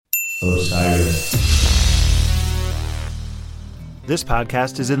Osiris. This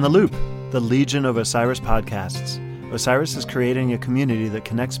podcast is In the Loop, the Legion of Osiris podcasts. Osiris is creating a community that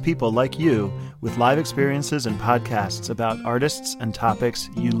connects people like you with live experiences and podcasts about artists and topics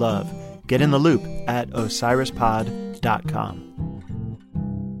you love. Get in the loop at osirispod.com.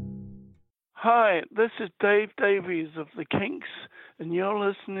 Hi, this is Dave Davies of the Kinks, and you're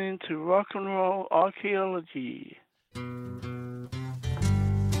listening to Rock and Roll Archaeology.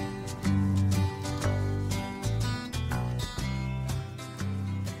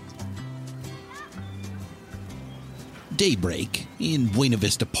 Daybreak in Buena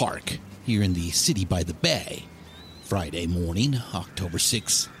Vista Park, here in the city by the bay. Friday morning, October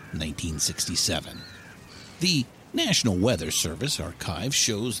 6, 1967. The National Weather Service archive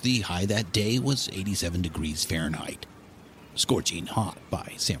shows the high that day was 87 degrees Fahrenheit. Scorching hot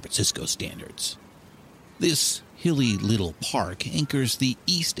by San Francisco standards. This hilly little park anchors the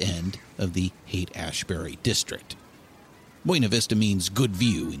east end of the Haight-Ashbury district. Buena Vista means good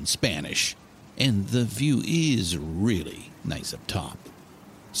view in Spanish, and the view is really nice up top.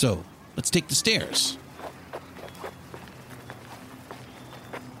 So, let's take the stairs.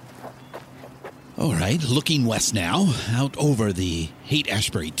 All right, looking west now, out over the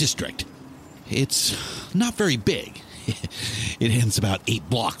Haight-Ashbury district. It's not very big. It ends about 8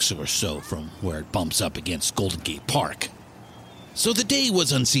 blocks or so from where it bumps up against Golden Gate Park. So the day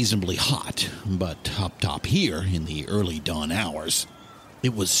was unseasonably hot, but up top here in the early dawn hours,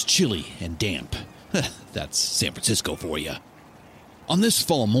 it was chilly and damp. That's San Francisco for you. On this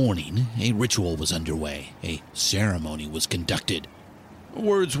fall morning, a ritual was underway. A ceremony was conducted.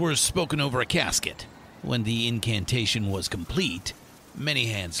 Words were spoken over a casket. When the incantation was complete, many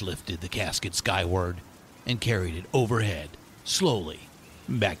hands lifted the casket skyward and carried it overhead, slowly,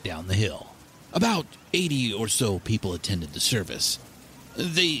 back down the hill. About 80 or so people attended the service.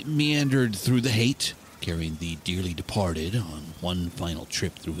 They meandered through the Haight, carrying the dearly departed on one final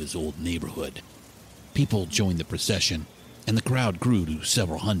trip through his old neighborhood. People joined the procession, and the crowd grew to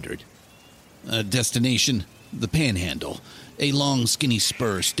several hundred. Destination, the Panhandle, a long, skinny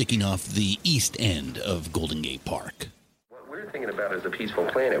spur sticking off the east end of Golden Gate Park. What we're thinking about is a peaceful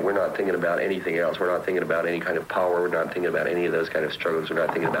planet. We're not thinking about anything else. We're not thinking about any kind of power. We're not thinking about any of those kind of struggles. We're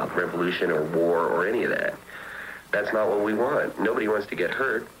not thinking about revolution or war or any of that. That's not what we want. Nobody wants to get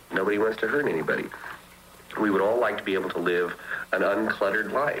hurt. Nobody wants to hurt anybody. We would all like to be able to live an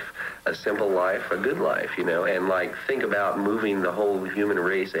uncluttered life, a simple life, a good life, and think about moving the whole human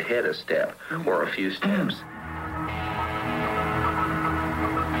race ahead a step or a few steps.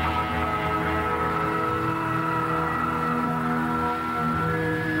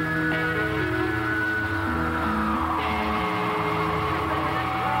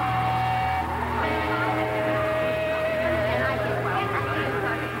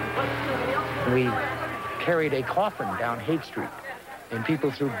 We carried a coffin down Haight Street, and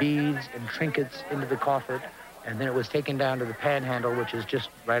people threw beads and trinkets into the coffin, and then it was taken down to the Panhandle, which is just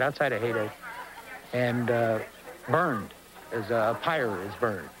right outside of Haight, and burned as a pyre is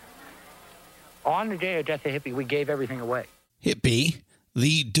burned. On the day of Death of Hippie, we gave everything away. Hippie,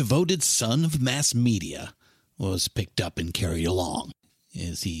 the devoted son of mass media, was picked up and carried along,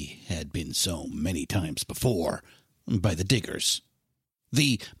 as he had been so many times before, by the diggers.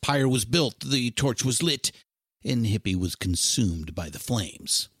 The pyre was built, the torch was lit, and Hippie was consumed by the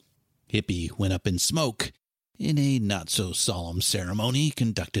flames. Hippie went up in smoke in a not-so-solemn ceremony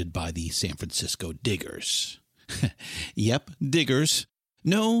conducted by the San Francisco Diggers. Yep, diggers.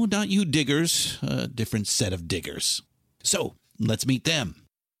 No, not you diggers, a different set of diggers. So, let's meet them.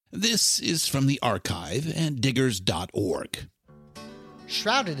 This is from the archive at diggers.org.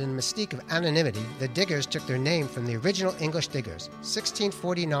 Shrouded in the mystique of anonymity, the Diggers took their name from the original English diggers,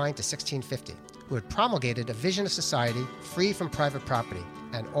 1649 to 1650, who had promulgated a vision of society free from private property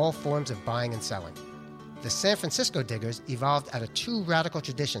and all forms of buying and selling. The San Francisco Diggers evolved out of 2 radical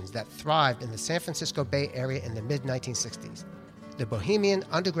traditions that thrived in the San Francisco Bay Area in the mid-1960s, the bohemian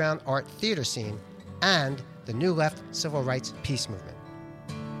underground art theater scene and the New Left civil rights peace movement.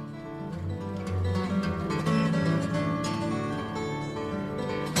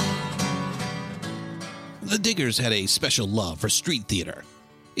 The Diggers had a special love for street theater.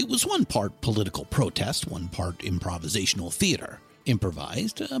 It was one part political protest, one part improvisational theater.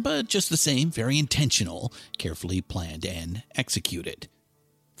 Improvised, but just the same, very intentional, carefully planned and executed.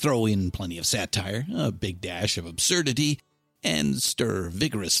 Throw in plenty of satire, a big dash of absurdity, and stir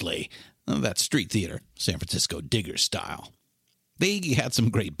vigorously. That's street theater, San Francisco Diggers style. They had some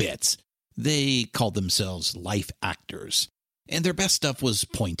great bits. They called themselves life actors, and their best stuff was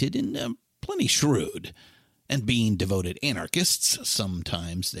pointed and plenty shrewd. And being devoted anarchists,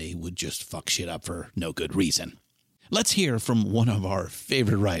 sometimes they would just fuck shit up for no good reason. Let's hear from one of our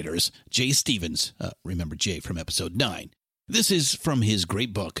favorite writers, Jay Stevens. Remember Jay from episode 9. This is from his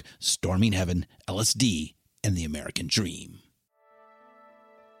great book, Storming Heaven, LSD, and the American Dream.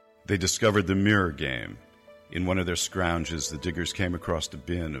 They discovered the mirror game. In one of their scrounges, the diggers came across a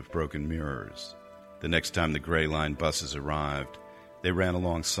bin of broken mirrors. The next time the Gray Line buses arrived, they ran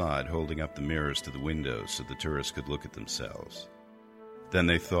alongside, holding up the mirrors to the windows so the tourists could look at themselves. Then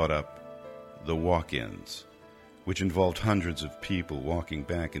they thought up the walk-ins, which involved hundreds of people walking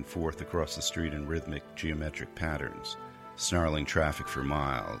back and forth across the street in rhythmic, geometric patterns, snarling traffic for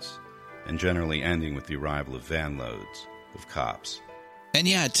miles, and generally ending with the arrival of van loads of cops. And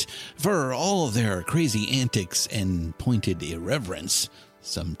yet, for all of their crazy antics and pointed irreverence,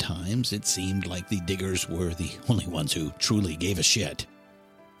 sometimes it seemed like the diggers were the only ones who truly gave a shit.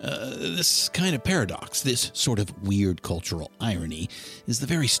 This kind of paradox, this sort of weird cultural irony, is the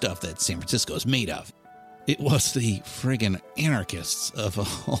very stuff that San Francisco is made of. It was the friggin' anarchists of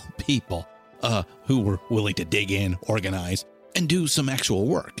all people who were willing to dig in, organize, and do some actual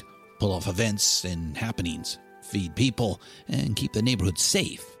work, pull off events and happenings, feed people, and keep the neighborhood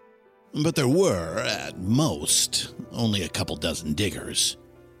safe. But there were, at most, only a couple dozen diggers.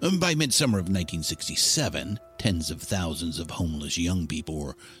 By midsummer of 1967, tens of thousands of homeless young people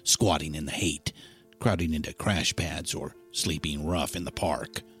were squatting in the Haight, crowding into crash pads or sleeping rough in the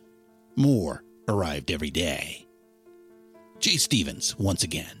park. More arrived every day. Jay Stevens, once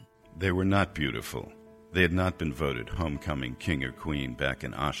again. They were not beautiful. They had not been voted homecoming king or queen back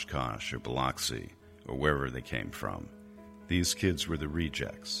in Oshkosh or Biloxi or wherever they came from. These kids were the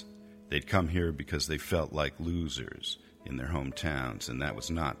rejects. They'd come here because they felt like losers in their hometowns, and that was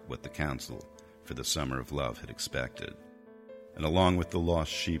not what the Council for the Summer of Love had expected. And along with the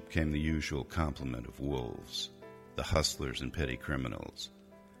lost sheep came the usual complement of wolves, the hustlers and petty criminals.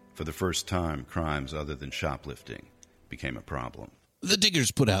 For the first time, crimes other than shoplifting became a problem. The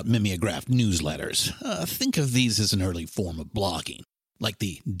diggers put out mimeographed newsletters. Think of these as an early form of blogging. Like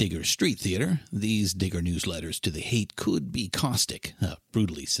the Digger Street Theater, these digger newsletters to the Haight could be caustic,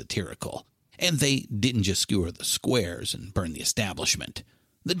 brutally satirical. And they didn't just skewer the squares and burn the establishment.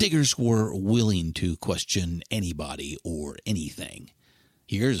 The diggers were willing to question anybody or anything.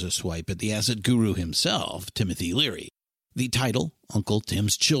 Here's a swipe at the acid guru himself, Timothy Leary. The title, Uncle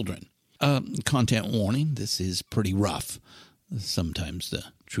Tim's Children. Content warning, this is pretty rough. Sometimes the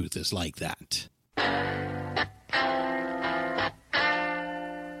truth is like that.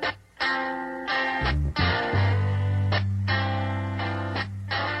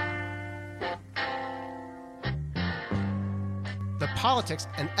 The politics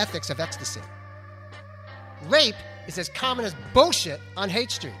and ethics of ecstasy. Rape is as common as bullshit on Haight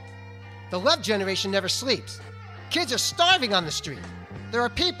Street. The love generation never sleeps. Kids are starving on the street. There are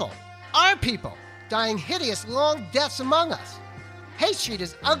people, our people, dying hideous long deaths among us. Haight Street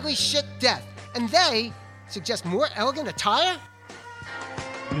is ugly shit death, and they suggest more elegant attire?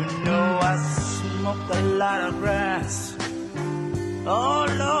 You know I smoke a lot of grass. Oh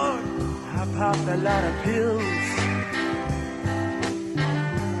Lord, I popped a lot of pills.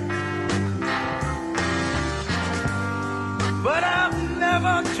 But I've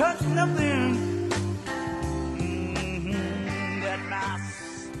never touched nothing that my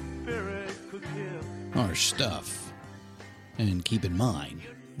spirit could kill. Harsh stuff. And keep in mind,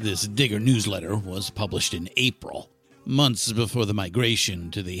 this Digger newsletter was published in April, months before the migration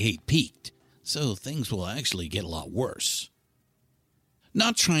to the Haight peaked, so things will actually get a lot worse.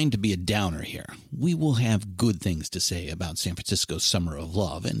 Not trying to be a downer here, we will have good things to say about San Francisco's Summer of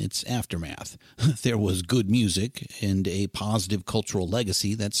Love and its aftermath. There was good music and a positive cultural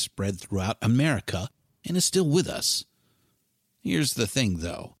legacy that spread throughout America and is still with us. Here's the thing,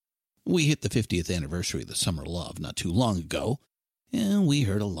 though. We hit the 50th anniversary of the Summer of Love not too long ago, and we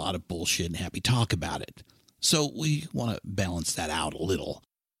heard a lot of bullshit and happy talk about it. So we want to balance that out a little.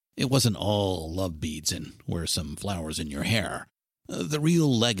 It wasn't all love beads and wear some flowers in your hair. The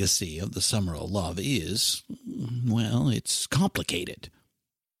real legacy of the Summer of Love is, well, it's complicated.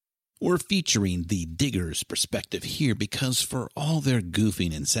 We're featuring the Diggers' perspective here because for all their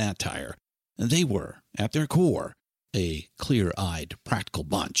goofing and satire, they were, at their core, a clear-eyed, practical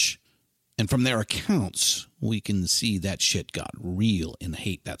bunch. And from their accounts, we can see that shit got real in the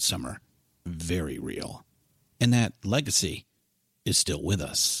Haight that summer. Very real. And that legacy is still with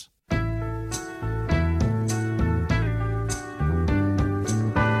us.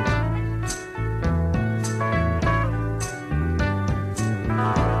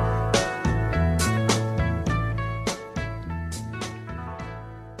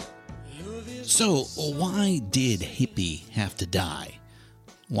 So, why did hippie have to die?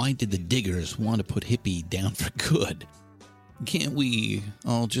 Why did the diggers want to put hippie down for good? Can't we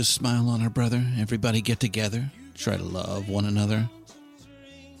all just smile on our brother, everybody get together, try to love one another?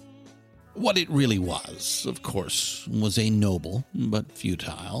 What it really was, of course, was a noble but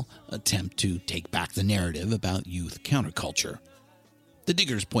futile attempt to take back the narrative about youth counterculture. The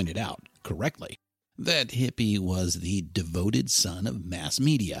diggers pointed out, correctly, that hippie was the devoted son of mass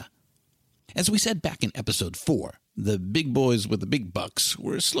media. As we said back in episode 4, the big boys with the big bucks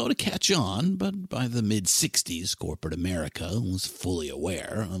were slow to catch on, but by the mid-60s, corporate America was fully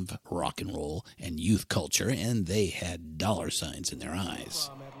aware of rock and roll and youth culture, and they had dollar signs in their eyes.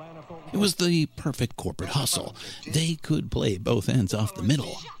 It was the perfect corporate hustle. They could play both ends off the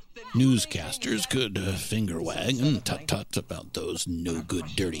middle. Newscasters could finger wag and tut-tut about those no-good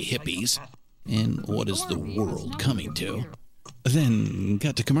dirty hippies. And what is the world coming to? Then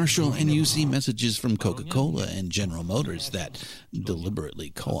cut to commercial, and you see messages from Coca-Cola and General Motors that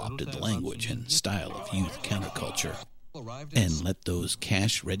deliberately co-opted the language and style of youth counterculture and let those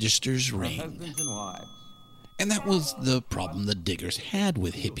cash registers ring. And that was the problem the diggers had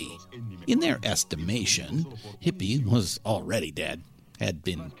with hippie. In their estimation, hippie was already dead, had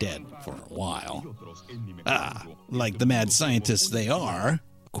been dead for a while. Like the mad scientists they are,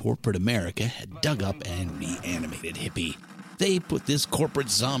 corporate America had dug up and reanimated hippie. They put this corporate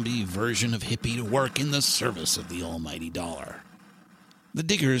zombie version of hippie to work in the service of the almighty dollar. The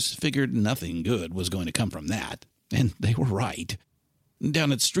diggers figured nothing good was going to come from that, and they were right.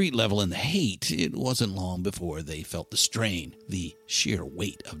 Down at street level in the Haight, it wasn't long before they felt the strain, the sheer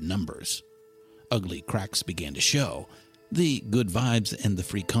weight of numbers. Ugly cracks began to show. The good vibes and the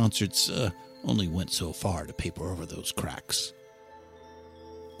free concerts only went so far to paper over those cracks.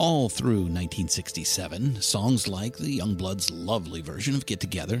 All through 1967, songs like the Youngbloods' lovely version of Get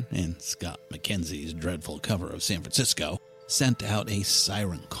Together and Scott McKenzie's dreadful cover of San Francisco sent out a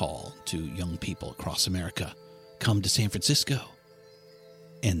siren call to young people across America. Come to San Francisco.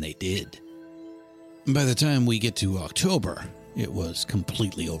 And they did. By the time we get to October, it was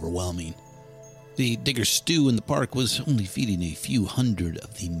completely overwhelming. The digger stew in the park was only feeding a few hundred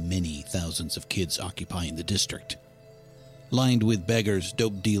of the many thousands of kids occupying the district. Lined with beggars,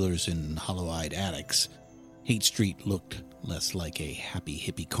 dope dealers, and hollow-eyed addicts, Haight Street looked less like a happy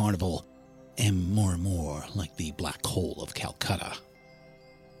hippie carnival and more like the black hole of Calcutta.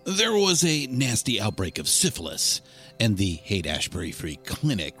 There was a nasty outbreak of syphilis, and the Haight-Ashbury Free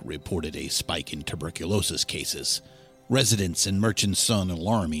Clinic reported a spike in tuberculosis cases. Residents and merchants saw an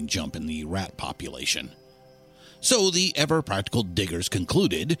alarming jump in the rat population. So the ever-practical diggers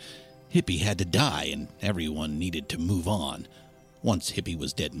concluded hippie had to die and everyone needed to move on. Once hippie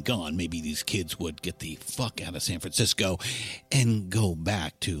was dead and gone, maybe these kids would get the fuck out of San Francisco and go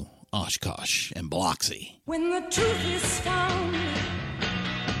back to Oshkosh and Biloxi. When the truth is found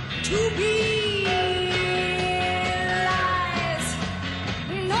to be lies,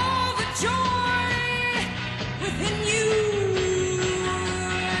 and all the joy within you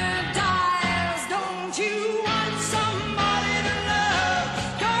dies. Don't you want somebody to love?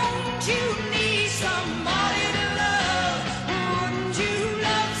 Don't you need somebody to love? Wouldn't you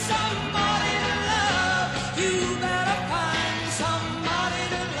love somebody to love? You better find somebody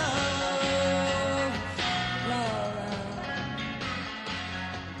to love.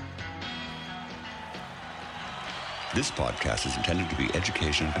 This podcast is intended to be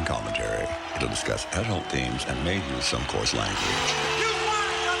education and commentary. It'll discuss adult themes and may use some coarse language.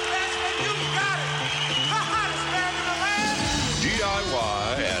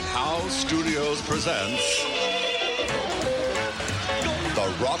 DIY and House Studios presents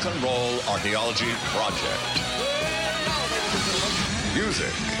the Rock and Roll Archaeology Project.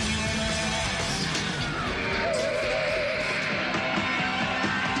 Music.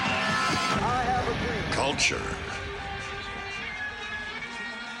 Culture.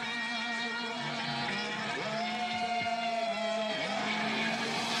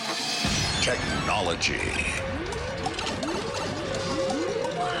 Technology.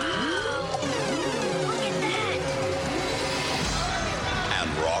 And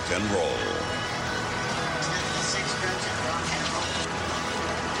rock and roll.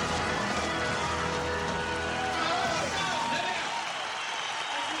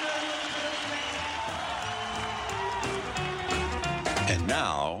 And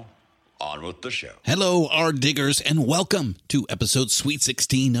now, on with the show. Hello, our diggers, and welcome to episode Sweet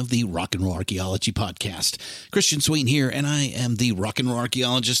 16 of the Rock and Roll Archaeology Podcast. Christian Swain here, and I am the rock and roll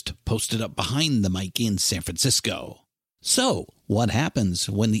archaeologist posted up behind the mic in San Francisco. So, what happens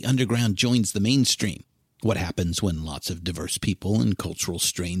when the underground joins the mainstream? What happens when lots of diverse people and cultural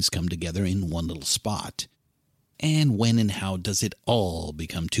strains come together in one little spot? And when and how does it all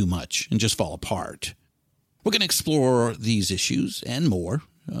become too much and just fall apart? We're going to explore these issues and more,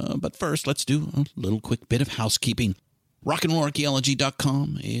 but first let's do a little quick bit of housekeeping.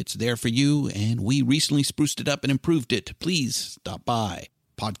 rockandrollarchaeology.com, it's there for you, and we recently spruced it up and improved it. Please stop by.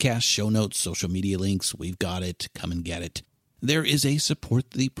 Podcast, show notes, social media links, we've got it. Come and get it. There is a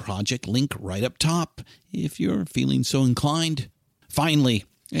support the project link right up top if you're feeling so inclined. Finally,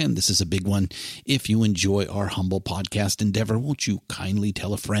 and this is a big one, if you enjoy our humble podcast endeavor, won't you kindly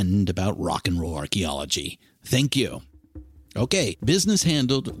tell a friend about Rock and Roll Archaeology? Thank you. Okay, business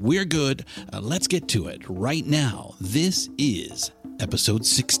handled. We're good. Let's get to it right now. This is episode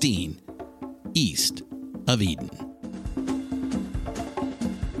 16, East of Eden.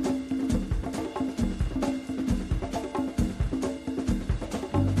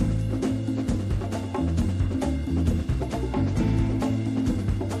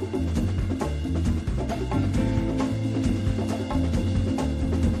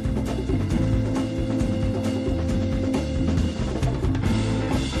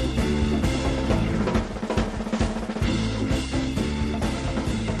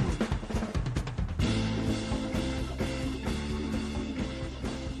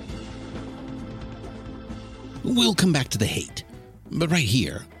 We'll come back to the hate, but right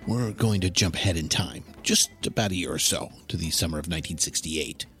here, we're going to jump ahead in time, just about a year or so, to the summer of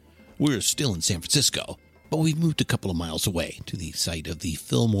 1968. We're still in San Francisco, but we've moved a couple of miles away to the site of the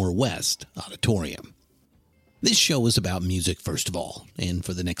Fillmore West Auditorium. This show is about music, first of all, and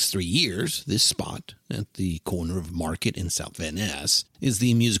for the next 3 years, this spot, at the corner of Market and South Van Ness, is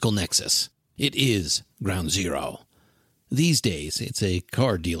the musical nexus. It is Ground Zero. These days, it's a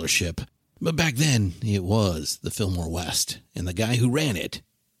car dealership, but back then, it was the Fillmore West, and the guy who ran it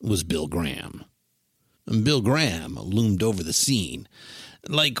was Bill Graham. And Bill Graham loomed over the scene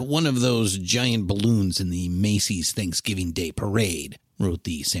like one of those giant balloons in the Macy's Thanksgiving Day Parade, wrote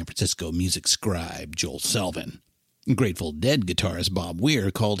the San Francisco music scribe Joel Selvin. Grateful Dead guitarist Bob Weir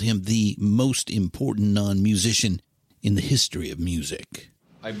called him the most important non-musician in the history of music.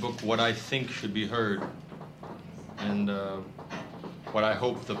 I book what I think should be heard, and what I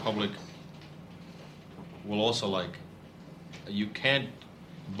hope the public will also like. You can't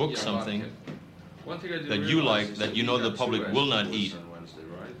book something that you like that you know the public will not eat.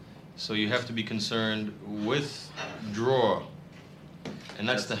 So you have to be concerned with draw. And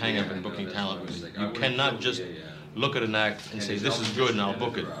that's the hang-up in booking talent music. You cannot just look at an act and say, this is good and I'll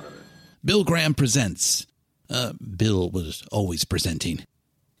book it. Bill Graham presents. Bill was always presenting.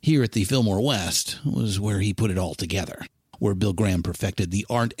 Here at the Fillmore West was where he put it all together, where Bill Graham perfected the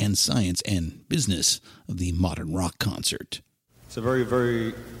art and science and business of the modern rock concert. It's a very,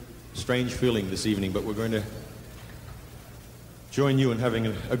 very strange feeling this evening, but we're going to join you in having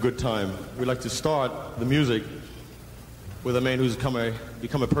a good time. We'd like to start the music with a man who's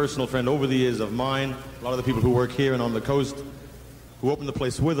become a personal friend over the years of mine. A lot of the people who work here and on the coast, who opened the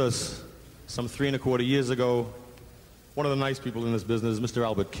place with us some 3¼ years ago. One of the nice people in this business, Mr.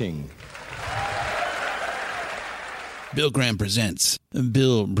 Albert King. Bill Graham presents.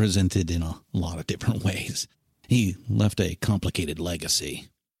 Bill presented in a lot of different ways. He left a complicated legacy.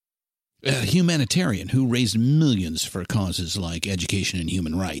 A humanitarian who raised millions for causes like education and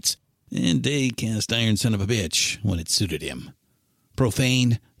human rights, and a cast-iron son of a bitch when it suited him.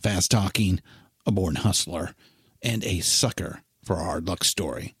 Profane, fast-talking, a born hustler, and a sucker for a hard luck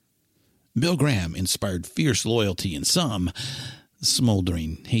story. Bill Graham inspired fierce loyalty in some,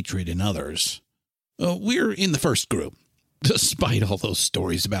 smoldering hatred in others. We're in the first group. Despite all those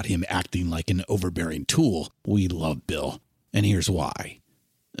stories about him acting like an overbearing tool, we love Bill, and here's why.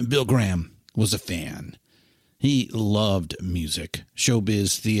 Bill Graham was a fan. He loved music,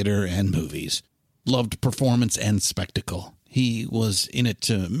 showbiz, theater, and movies. Loved performance and spectacle. He was in it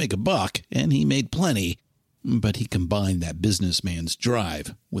to make a buck, and he made plenty, but he combined that businessman's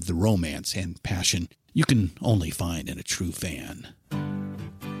drive with the romance and passion you can only find in a true fan.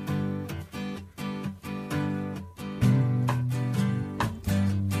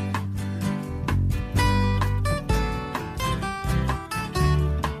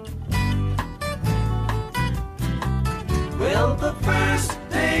 Well, the first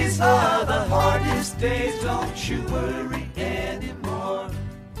days are the hardest days, don't you worry anymore.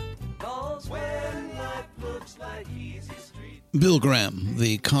 'Cause when life looks like easy street. Bill Graham,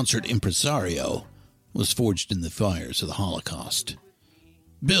 the concert impresario, was forged in the fires of the Holocaust.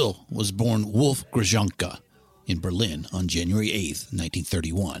 Bill was born Wolf Grzyonka in Berlin on January 8,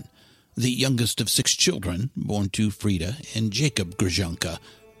 1931, the youngest of 6 children born to Frida and Jacob Grzyonka,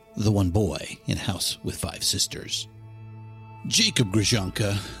 the one boy in a house with 5 sisters. Jacob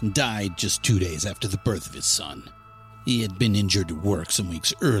Grzanka died just 2 days after the birth of his son. He had been injured at work some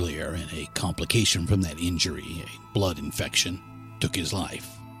weeks earlier, and a complication from that injury, a blood infection, took his life.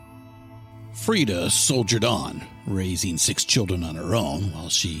 Frida soldiered on, raising 6 children on her own while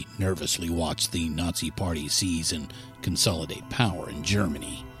she nervously watched the Nazi Party seize and consolidate power in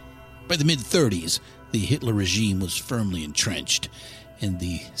Germany. By the mid-30s, the Hitler regime was firmly entrenched, and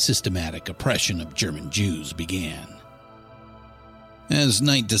the systematic oppression of German Jews began. As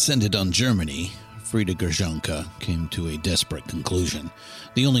night descended on Germany, Frida Grzanka came to a desperate conclusion.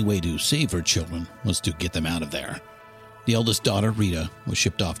 The only way to save her children was to get them out of there. The eldest daughter, Rita, was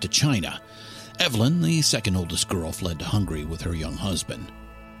shipped off to China. Evelyn, the second oldest girl, fled to Hungary with her young husband.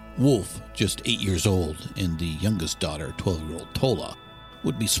 Wolf, just 8 years old, and the youngest daughter, 12-year-old Tola,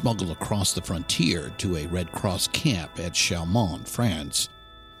 would be smuggled across the frontier to a Red Cross camp at Chaumont, France,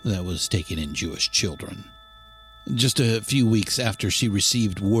 that was taking in Jewish children. Just a few weeks after she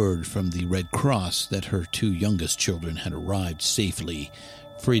received word from the Red Cross that her 2 youngest children had arrived safely,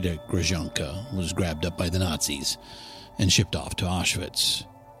 Frida Grzanka was grabbed up by the Nazis and shipped off to Auschwitz.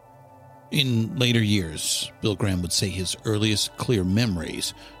 In later years, Bill Graham would say his earliest clear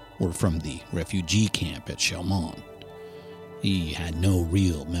memories were from the refugee camp at Chaumont. He had no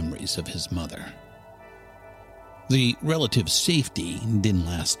real memories of his mother. The relative safety didn't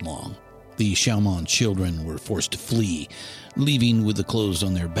last long. The Chaumont children were forced to flee, leaving with the clothes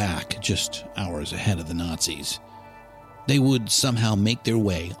on their back just hours ahead of the Nazis. They would somehow make their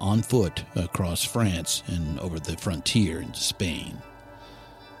way on foot across France and over the frontier into Spain.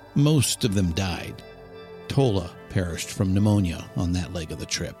 Most of them died. Tola perished from pneumonia on that leg of the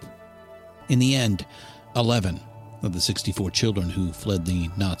trip. In the end, 11 of the 64 children who fled the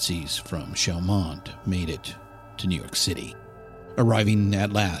Nazis from Chaumont made it to New York City, arriving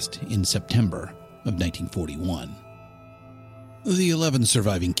at last in September of 1941. The 11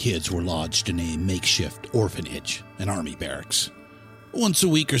 surviving kids were lodged in a makeshift orphanage, an army barracks. Once a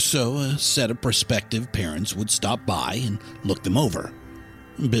week or so, a set of prospective parents would stop by and look them over.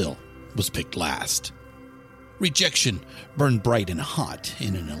 Bill was picked last. Rejection burned bright and hot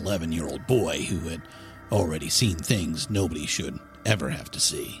in an 11-year-old boy who had already seen things nobody should ever have to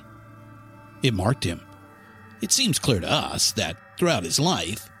see. It marked him. It seems clear to us that throughout his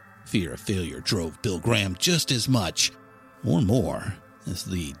life, fear of failure drove Bill Graham just as much, or more, as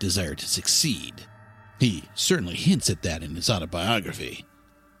the desire to succeed. He certainly hints at that in his autobiography.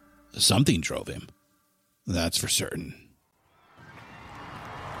 Something drove him, that's for certain.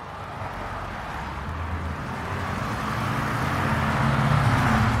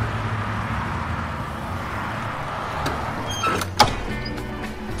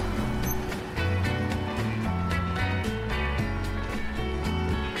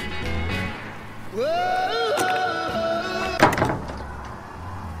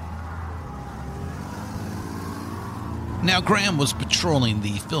 Now, Graham was patrolling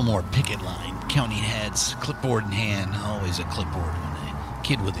the Fillmore picket line, counting heads, clipboard in hand, always a clipboard when a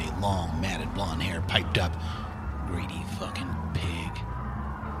kid with a long, matted blonde hair piped up, "Greedy fucking pig."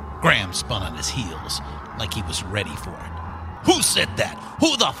 Graham spun on his heels like he was ready for it. Who said that?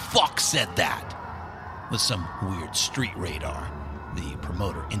 Who the fuck said that? With some weird street radar, the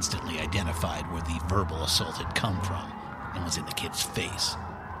promoter instantly identified where the verbal assault had come from and was in the kid's face.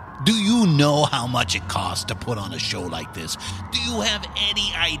 Do you know how much it costs to put on a show like this? Do you have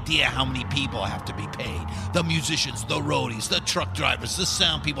any idea how many people have to be paid? The musicians, the roadies, the truck drivers, the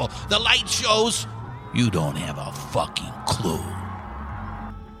sound people, the light shows? You don't have a fucking clue.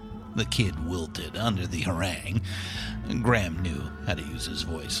 The kid wilted under the harangue. Graham knew how to use his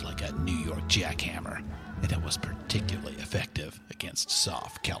voice like a New York jackhammer, and it was particularly effective against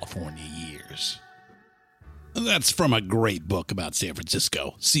soft California years. That's from a great book about San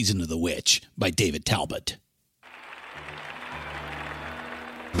Francisco, Season of the Witch, by David Talbot.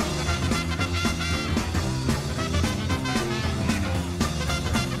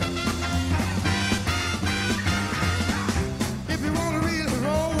 If you wanna really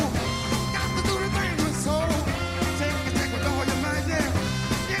roll, got to do the thing with soul. Take with all your might, yeah.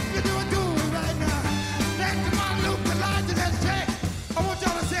 If you do it right now. Let the man look the light to that check. I want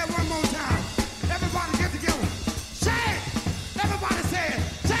y'all to say it one more time. Everybody get together. Say it. Everybody say it.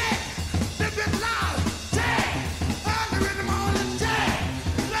 Say it. Little bit loud. Say it. Early in the morning. Say it.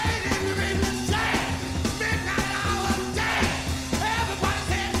 Late in the evening. Say it. Midnight hour. Say it. Everybody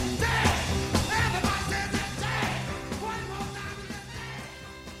say it. Say it. Everybody say it. Say it. One more time.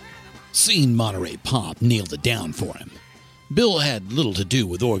 Seeing Monterey Pop nailed it down for him. Bill had little to do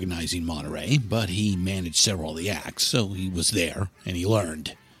with organizing Monterey, but he managed several of the acts, so he was there and he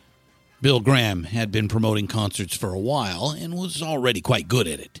learned. Bill Graham had been promoting concerts for a while and was already quite good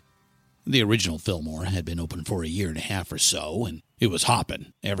at it. The original Fillmore had been open for a year and a half or so, and it was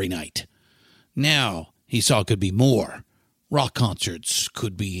hopping every night. Now he saw it could be more. Rock concerts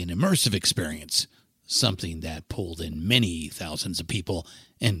could be an immersive experience, something that pulled in many thousands of people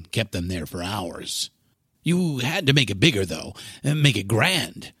and kept them there for hours. You had to make it bigger, though, and make it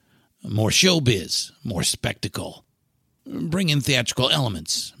grand. More showbiz, more spectacle. Bring in theatrical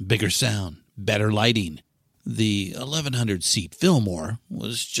elements, bigger sound, better lighting. The 1,100-seat Fillmore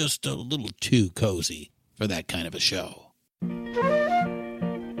was just a little too cozy for that kind of a show.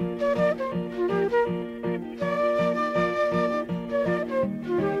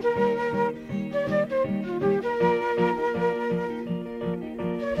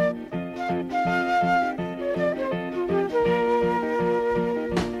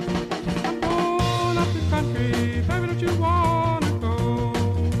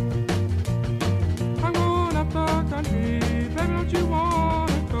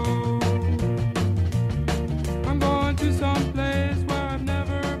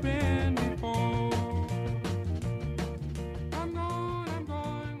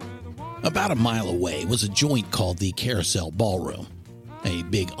 About a mile away was a joint called the Carousel Ballroom, a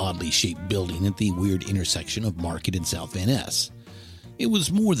big oddly shaped building at the weird intersection of Market and South Van Ness. It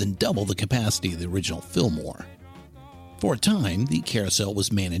was more than double the capacity of the original Fillmore. For a time, the Carousel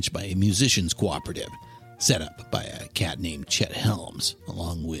was managed by a musicians cooperative, set up by a cat named Chet Helms,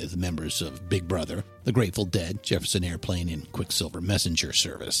 along with members of Big Brother, The Grateful Dead, Jefferson Airplane, and Quicksilver Messenger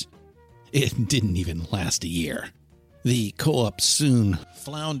Service. It didn't even last a year. The co-op soon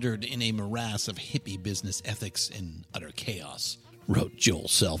floundered in a morass of hippie business ethics and utter chaos, wrote Joel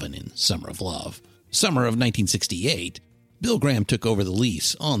Selvin in Summer of Love. Summer of 1968, Bill Graham took over the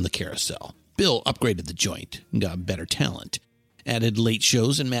lease on the Carousel. Bill upgraded the joint, got better talent, added late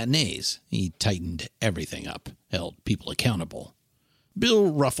shows and matinees. He tightened everything up, held people accountable.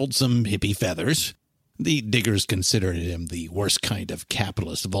 Bill ruffled some hippie feathers. The diggers considered him the worst kind of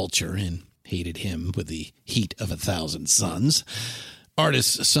capitalist vulture and hated him with the heat of 1,000 suns.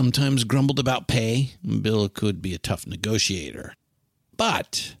 Artists sometimes grumbled about pay. Bill could be a tough negotiator.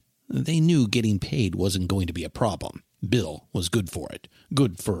 But they knew getting paid wasn't going to be a problem. Bill was good for it.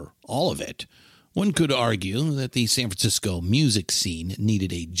 Good for all of it. One could argue that the San Francisco music scene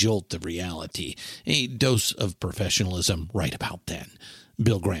needed a jolt of reality, a dose of professionalism right about then.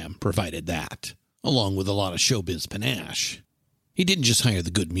 Bill Graham provided that, along with a lot of showbiz panache. He didn't just hire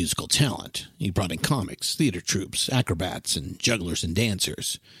the good musical talent. He brought in comics, theater troupes, acrobats, and jugglers and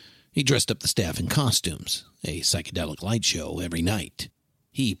dancers. He dressed up the staff in costumes, a psychedelic light show every night.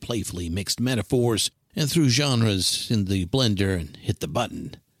 He playfully mixed metaphors and threw genres in the blender and hit the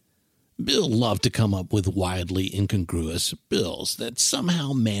button. Bill loved to come up with wildly incongruous bills that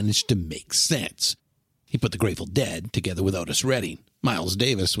somehow managed to make sense. He put the Grateful Dead together with Otis Redding, Miles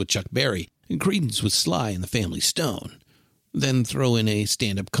Davis with Chuck Berry, and Creedence with Sly and the Family Stone. Then throw in a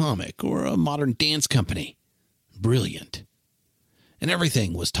stand-up comic or a modern dance company. Brilliant. And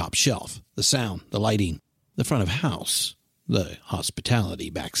everything was top shelf. The sound, the lighting, the front of house, the hospitality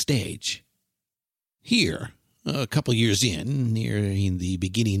backstage. Here, a couple years in, nearing the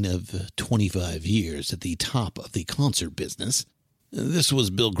beginning of 25 years at the top of the concert business, this was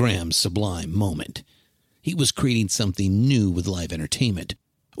Bill Graham's sublime moment. He was creating something new with live entertainment,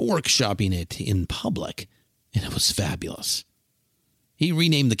 workshopping it in public, and it was fabulous. He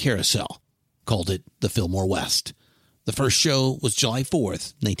renamed the Carousel, called it the Fillmore West. The first show was July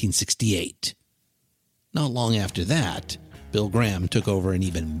 4th, 1968. Not long after that, Bill Graham took over an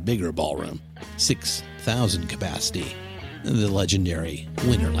even bigger ballroom, 6,000 capacity, the legendary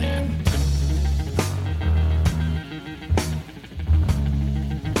Winterland.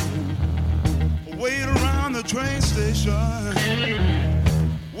 Wait around the train station,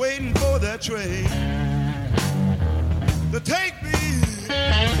 waiting for that train to take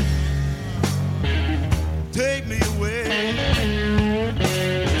me away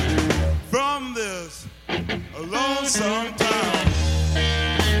from this lonesome town.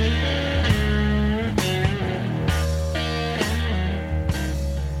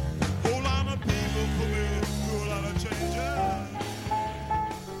 Whole lot of people coming through a lot of changes.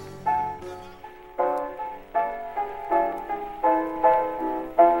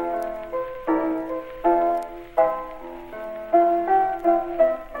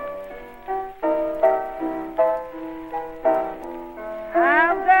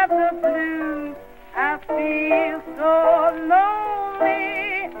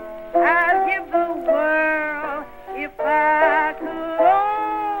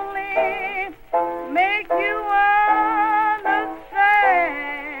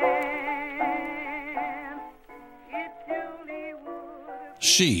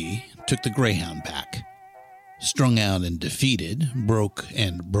 She took the Greyhound back. Strung out and defeated, broke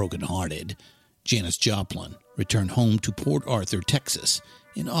and broken-hearted, Janis Joplin returned home to Port Arthur, Texas,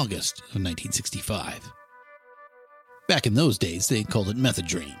 in August of 1965. Back in those days, they called it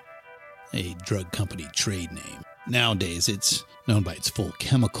Methadrine, a drug company trade name. Nowadays, it's known by its full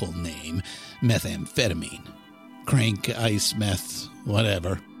chemical name, methamphetamine. Crank, ice, meth,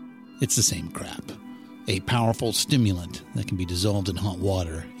 whatever. It's the same crap. A powerful stimulant that can be dissolved in hot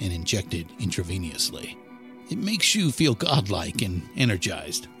water and injected intravenously. It makes you feel godlike and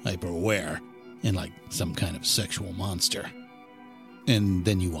energized, hyper-aware, and like some kind of sexual monster. And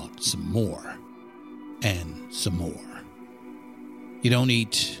then you want some more. And some more. You don't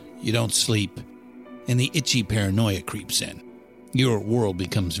eat, you don't sleep, and the itchy paranoia creeps in. Your world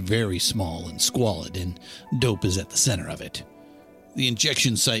becomes very small and squalid, and dope is at the center of it. The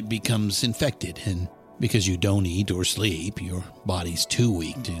injection site becomes infected, and because you don't eat or sleep, your body's too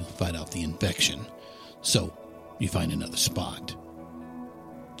weak to fight off the infection. So, you find another spot.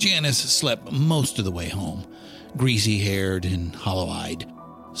 Janis slept most of the way home, greasy-haired and hollow-eyed.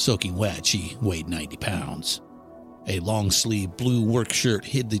 Soaking wet, she weighed 90 pounds. A long-sleeved blue work shirt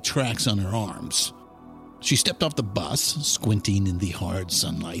hid the tracks on her arms. She stepped off the bus, squinting in the hard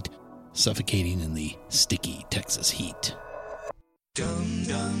sunlight, suffocating in the sticky Texas heat. Dum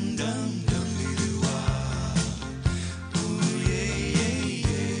dum dum dum doo ah, ooh yeah yeah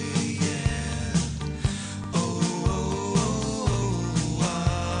yeah yeah. Oh oh oh oh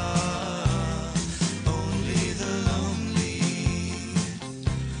ah, only the lonely,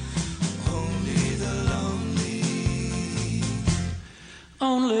 only the lonely,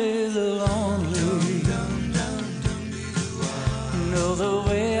 only the lonely. Dum dum dum dum doo ah, know the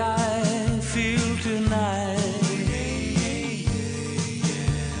way I feel tonight.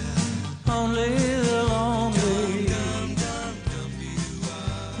 Only the lonely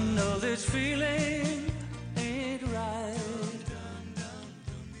know this feeling ain't right.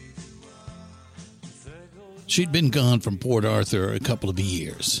 She'd been gone from Port Arthur a couple of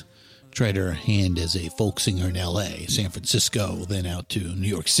years. Tried her hand as a folk singer in L.A., San Francisco, then out to New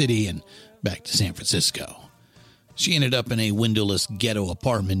York City and back to San Francisco. She ended up in a windowless ghetto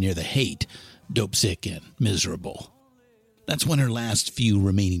apartment near the Haight, dope-sick and miserable. That's when her last few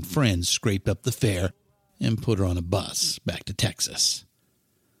remaining friends scraped up the fare and put her on a bus back to Texas.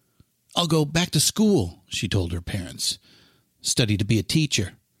 "I'll go back to school," she told her parents. "Study to be a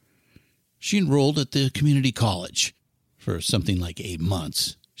teacher." She enrolled at the community college. For something like 8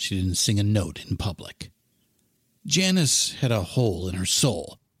 months, she didn't sing a note in public. Janis had a hole in her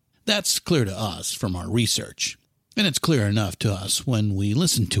soul. That's clear to us from our research, and it's clear enough to us when we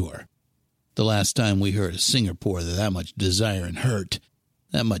listen to her. The last time we heard a singer pour that much desire and hurt,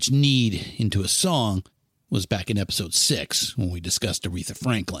 that much need into a song, was back in episode 6 when we discussed Aretha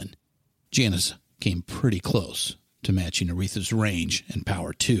Franklin. Janis came pretty close to matching Aretha's range and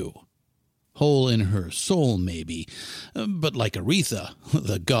power too. Hole in her soul, maybe, but like Aretha,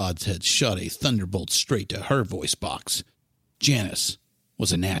 the gods had shot a thunderbolt straight to her voice box. Janis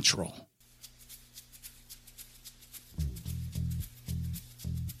was a natural.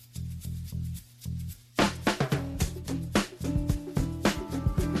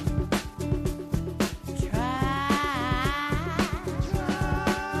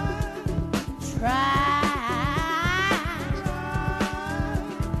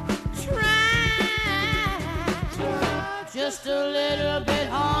 Just a little bit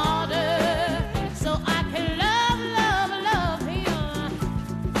harder, so I can love him.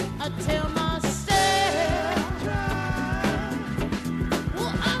 I tell myself,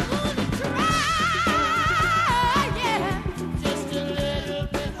 well, I'm gonna try, yeah. Just a little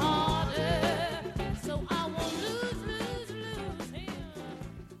bit harder, so I won't lose him.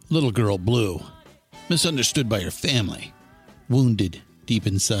 Little Girl Blue, misunderstood by her family, wounded deep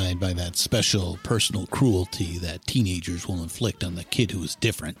inside by that special personal cruelty that teenagers will inflict on the kid who is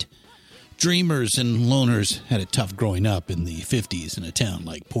different. Dreamers and loners had it tough growing up in the 50s in a town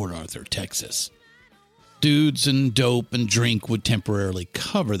like Port Arthur, Texas. Dudes and dope and drink would temporarily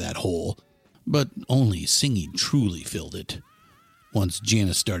cover that hole, but only singing truly filled it. Once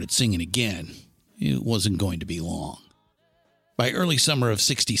Janis started singing again, it wasn't going to be long. By early summer of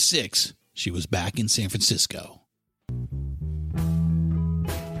 '66, she was back in San Francisco.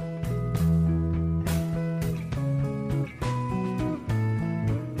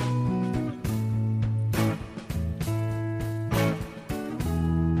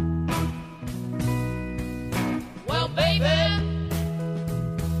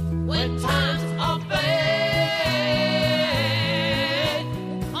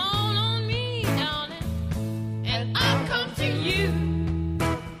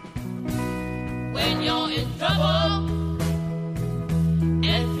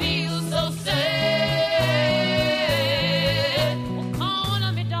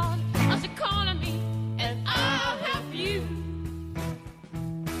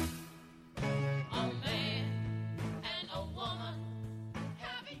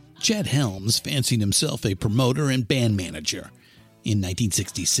 Chet Helms fancied himself a promoter and band manager. In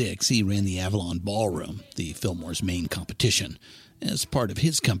 1966, he ran the Avalon Ballroom, the Fillmore's main competition, as part of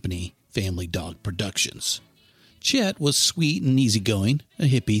his company, Family Dog Productions. Chet was sweet and easygoing, a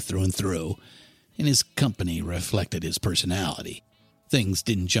hippie through and through, and his company reflected his personality. Things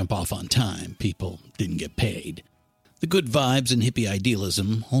didn't jump off on time, people didn't get paid. The good vibes and hippie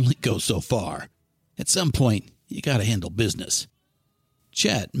idealism only go so far. At some point, you gotta handle business.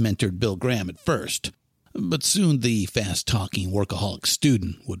 Chet mentored Bill Graham at first, but soon the fast-talking workaholic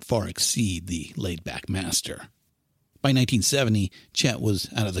student would far exceed the laid-back master. By 1970, Chet was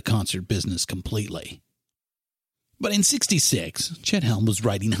out of the concert business completely. But in '66, Chet Helms was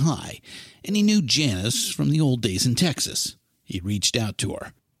riding high, and he knew Janice from the old days in Texas. He reached out to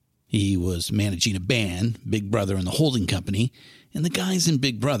her. He was managing a band, Big Brother and the Holding Company, and the guys in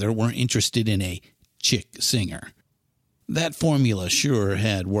Big Brother were interested in a chick singer. That formula sure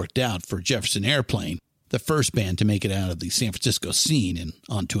had worked out for Jefferson Airplane, the first band to make it out of the San Francisco scene and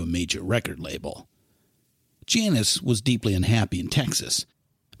onto a major record label. Janice was deeply unhappy in Texas,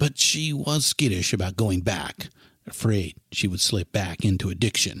 but she was skittish about going back, afraid she would slip back into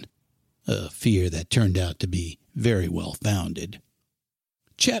addiction, a fear that turned out to be very well founded.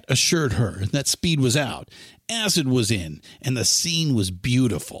 Chet assured her that speed was out, acid was in, and the scene was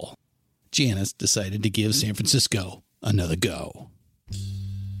beautiful. Janice decided to give San Francisco another go.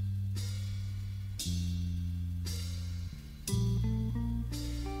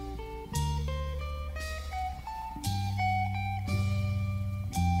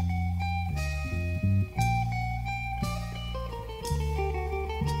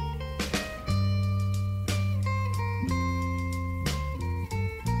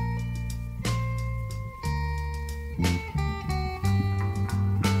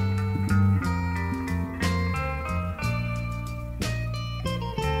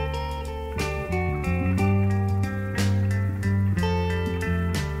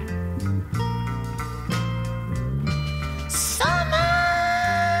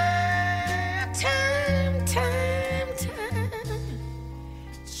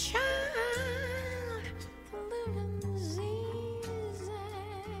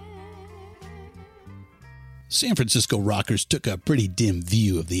 San Francisco rockers took a pretty dim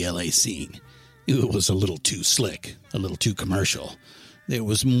view of the LA scene. It was a little too slick, a little too commercial. There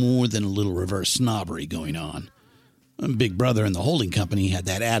was more than a little reverse snobbery going on. Big Brother and the Holding Company had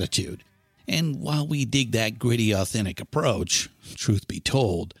that attitude. And while we dig that gritty, authentic approach, truth be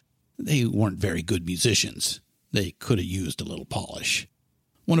told, they weren't very good musicians. They could have used a little polish.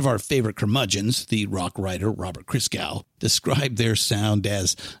 One of our favorite curmudgeons, the rock writer Robert Christgau, described their sound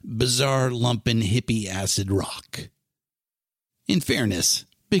as bizarre, lumpin', hippie acid rock. In fairness,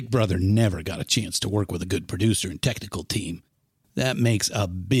 Big Brother never got a chance to work with a good producer and technical team. That makes a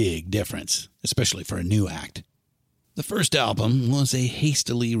big difference, especially for a new act. The first album was a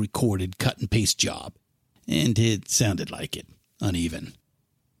hastily recorded cut-and-paste job, and it sounded like it, uneven.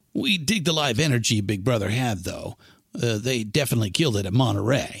 We dig the live energy Big Brother had, though. They definitely killed it at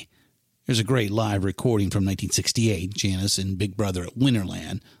Monterey. There's a great live recording from 1968, Janice and Big Brother at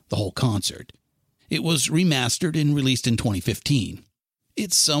Winterland, the whole concert. It was remastered and released in 2015.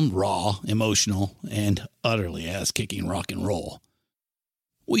 It's some raw, emotional, and utterly ass-kicking rock and roll.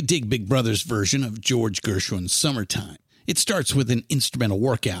 We dig Big Brother's version of George Gershwin's Summertime. It starts with an instrumental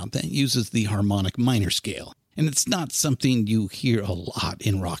workout that uses the harmonic minor scale, and it's not something you hear a lot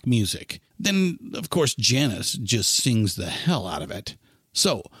in rock music. Then, of course, Janice just sings the hell out of it.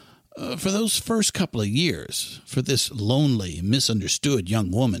 So, for those first couple of years, for this lonely, misunderstood young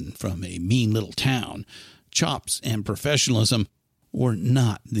woman from a mean little town, chops and professionalism were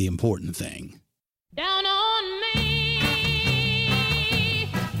not the important thing. Down on me,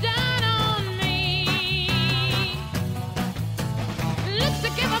 down on me. Looks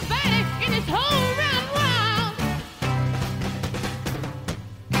like everybody in this whole round world.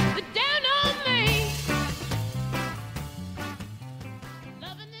 Down on me.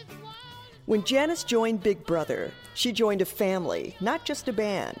 When Janice joined Big Brother, she joined a family, not just a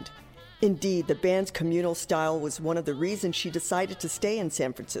band. Indeed, the band's communal style was one of the reasons she decided to stay in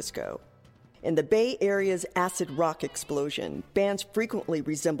San Francisco. In the Bay Area's acid rock explosion, bands frequently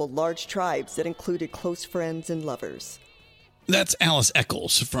resembled large tribes that included close friends and lovers. That's Alice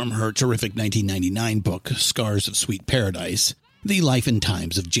Eccles from her terrific 1999 book, Scars of Sweet Paradise, The Life and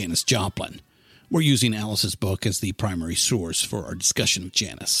Times of Janis Joplin. We're using Alice's book as the primary source for our discussion of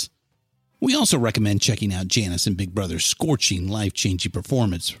Janice. We also recommend checking out Janice and Big Brother's scorching, life-changing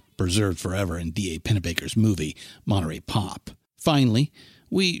performance preserved forever in D.A. Pennebaker's movie, Monterey Pop. Finally,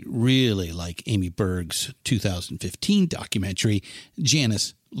 We really like Amy Berg's 2015 documentary,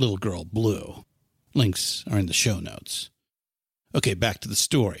 Janice, Little Girl Blue. Links are in the show notes. Okay, back to the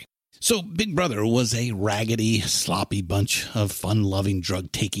story. So Big Brother was a raggedy, sloppy bunch of fun-loving,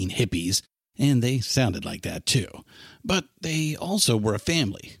 drug-taking hippies, and they sounded like that too. But they also were a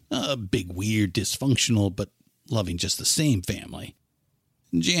family, a big, weird, dysfunctional, but loving just the same family.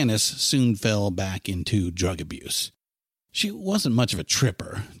 Janice soon fell back into drug abuse. She wasn't much of a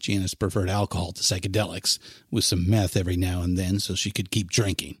tripper. Janice preferred alcohol to psychedelics, with some meth every now and then so she could keep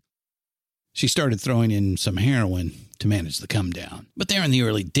drinking. She started throwing in some heroin to manage the come-down. But there in the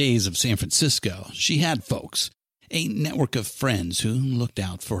early days of San Francisco, she had folks, a network of friends who looked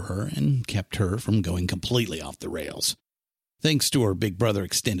out for her and kept her from going completely off the rails. Thanks to her Big Brother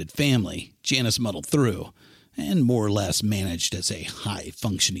extended family, Janice muddled through and more or less managed as a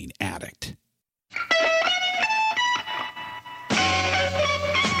high-functioning addict.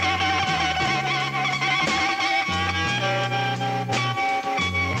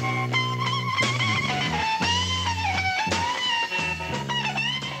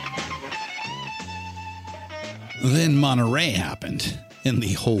 Then Monterey happened, and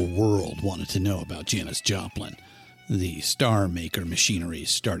the whole world wanted to know about Janis Joplin. The Star Maker machinery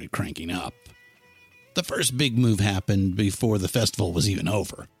started cranking up. The first big move happened before the festival was even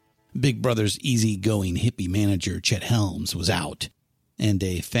over. Big Brother's easygoing hippie manager Chet Helms was out, and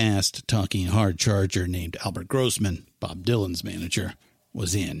a fast-talking hard charger named Albert Grossman, Bob Dylan's manager,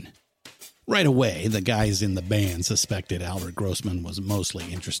 was in. Right away, the guys in the band suspected Albert Grossman was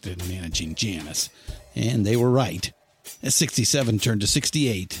mostly interested in managing Janis, and they were right. As 67 turned to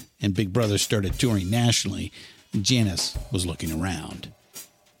 68 and Big Brother started touring nationally, Janis was looking around.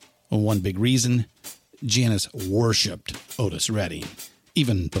 One big reason, Janis worshipped Otis Redding.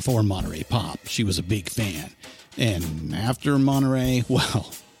 Even before Monterey Pop, she was a big fan. And after Monterey,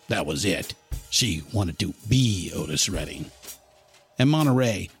 well, that was it. She wanted to be Otis Redding. At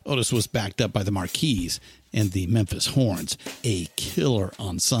Monterey, Otis was backed up by the Marquis and the Memphis Horns, a killer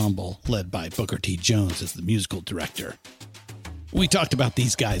ensemble led by Booker T. Jones as the musical director. We talked about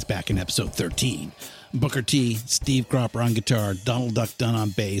these guys back in episode 13. Booker T, Steve Cropper on guitar, Donald Duck Dunn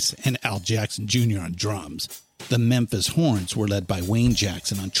on bass, and Al Jackson Jr. on drums. The Memphis Horns were led by Wayne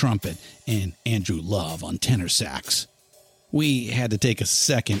Jackson on trumpet and Andrew Love on tenor sax. We had to take a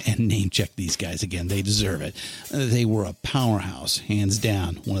second and name-check these guys again. They deserve it. They were a powerhouse, hands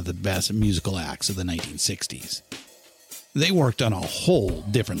down, one of the best musical acts of the 1960s. They worked on a whole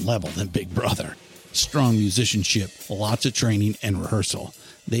different level than Big Brother. Strong musicianship, lots of training and rehearsal.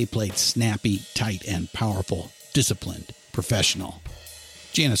 They played snappy, tight, and powerful, disciplined, professional.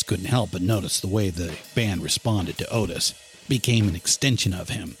 Janis couldn't help but notice the way the band responded to Otis, became an extension of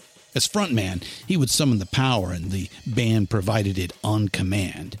him. As frontman, he would summon the power, and the band provided it on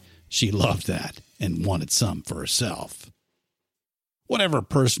command. She loved that and wanted some for herself. Whatever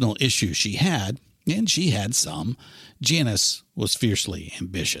personal issues she had, and she had some, Janis was fiercely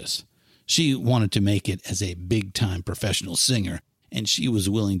ambitious. She wanted to make it as a big-time professional singer, and she was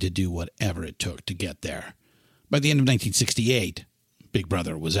willing to do whatever it took to get there. By the end of 1968, Big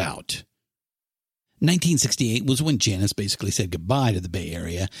Brother was out. 1968 was when Janis basically said goodbye to the Bay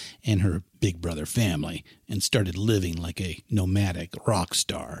Area and her Big Brother family and started living like a nomadic rock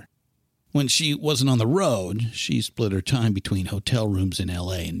star. When she wasn't on the road, she split her time between hotel rooms in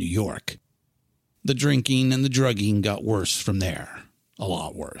L.A. and New York. The drinking and the drugging got worse from there, a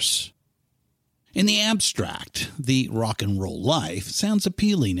lot worse. In the abstract, the rock and roll life sounds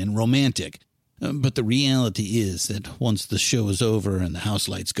appealing and romantic, but the reality is that once the show is over and the house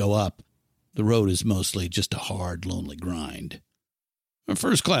lights go up, the road is mostly just a hard, lonely grind.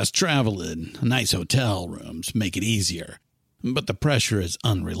 First-class travel in nice hotel rooms make it easier, but the pressure is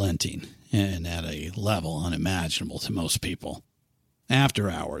unrelenting and at a level unimaginable to most people. After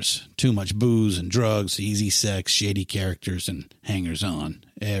hours, too much booze and drugs, easy sex, shady characters, and hangers-on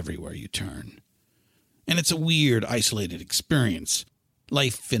everywhere you turn. And it's a weird, isolated experience.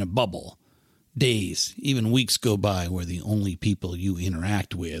 Life in a bubble. Days, even weeks go by where the only people you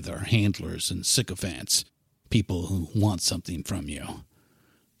interact with are handlers and sycophants, people who want something from you.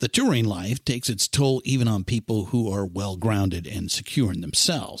 The touring life takes its toll even on people who are well-grounded and secure in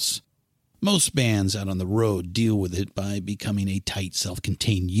themselves. Most bands out on the road deal with it by becoming a tight,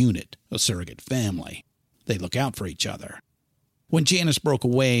 self-contained unit, a surrogate family. They look out for each other. When Janis broke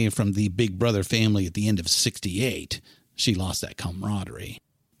away from the Big Brother family at the end of '68, she lost that camaraderie,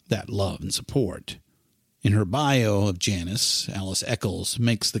 that love and support. In her bio of Janis, Alice Eccles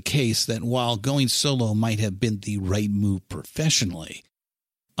makes the case that while going solo might have been the right move professionally,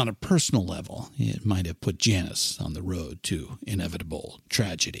 On a personal level, it might have put Janice on the road to inevitable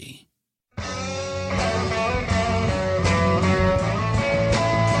tragedy.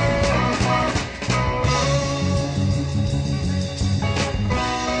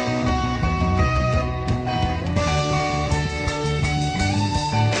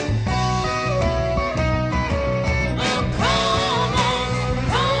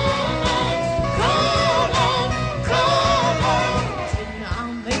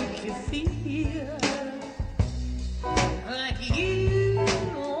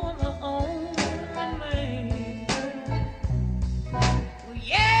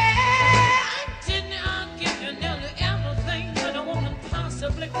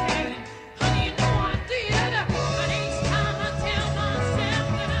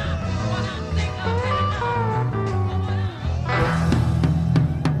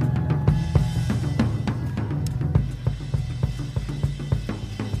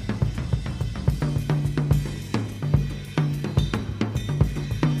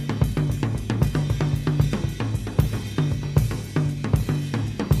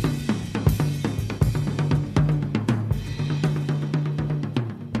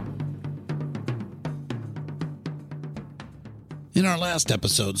 In our last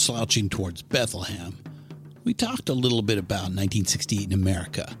episode, Slouching Towards Bethlehem, we talked a little bit about 1968 in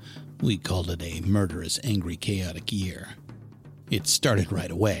America. We called it a murderous, angry, chaotic year. It started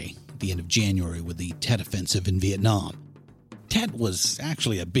right away, at the end of January, with the Tet Offensive in Vietnam. Tet was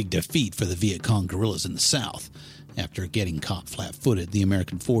actually a big defeat for the Viet Cong guerrillas in the South. After getting caught flat-footed, the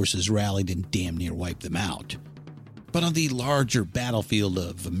American forces rallied and damn near wiped them out. But on the larger battlefield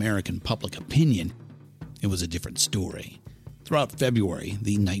of American public opinion, it was a different story. Throughout February,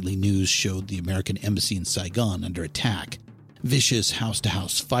 the nightly news showed the American embassy in Saigon under attack, vicious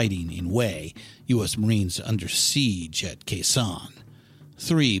house-to-house fighting in Hue, U.S. Marines under siege at Khe Sanh.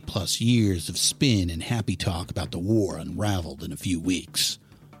 3+ years of spin and happy talk about the war unraveled in a few weeks.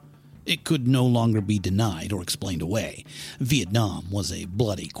 It could no longer be denied or explained away. Vietnam was a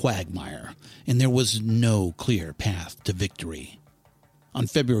bloody quagmire, and there was no clear path to victory. On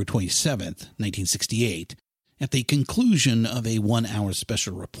February 27, 1968, at the conclusion of a 1-hour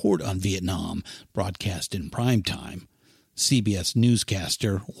special report on Vietnam broadcast in primetime, CBS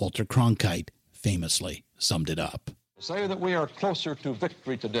newscaster Walter Cronkite famously summed it up. To say that we are closer to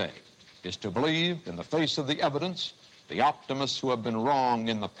victory today is to believe, in the face of the evidence, the optimists who have been wrong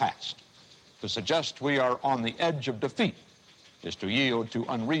in the past. To suggest we are on the edge of defeat is to yield to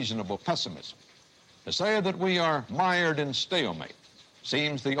unreasonable pessimism. To say that we are mired in stalemate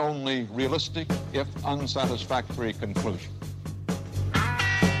seems the only realistic, if unsatisfactory, conclusion.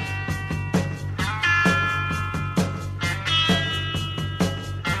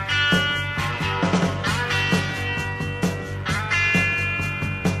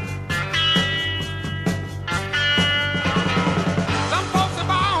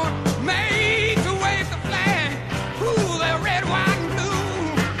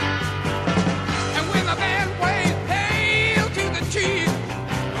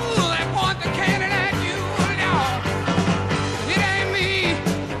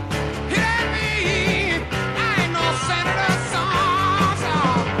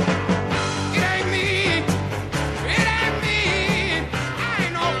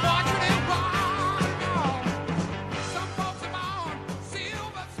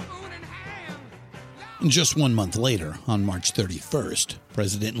 Just 1 month later, on March 31st,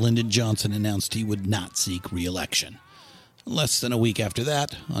 President Lyndon Johnson announced he would not seek re-election. Less than a week after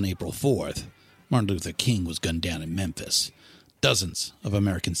that, on April 4th, Martin Luther King was gunned down in Memphis. Dozens of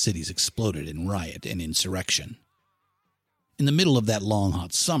American cities exploded in riot and insurrection. In the middle of that long,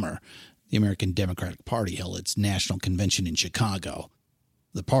 hot summer, the American Democratic Party held its national convention in Chicago.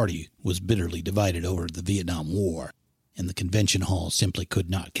 The party was bitterly divided over the Vietnam War, and the convention hall simply could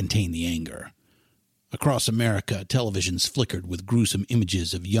not contain the anger. Across America, televisions flickered with gruesome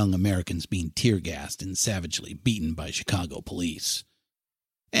images of young Americans being tear-gassed and savagely beaten by Chicago police.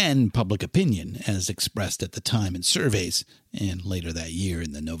 And public opinion, as expressed at the time in surveys, and later that year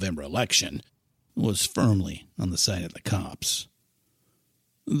in the November election, was firmly on the side of the cops.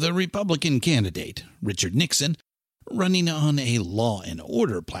 The Republican candidate, Richard Nixon, running on a law and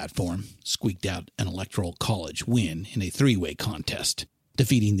order platform, squeaked out an electoral college win in a three-way contest,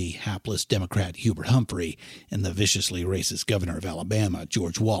 defeating the hapless Democrat Hubert Humphrey and the viciously racist governor of Alabama,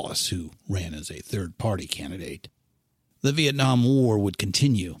 George Wallace, who ran as a third-party candidate. The Vietnam War would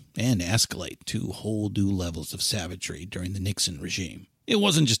continue and escalate to whole new levels of savagery during the Nixon regime. It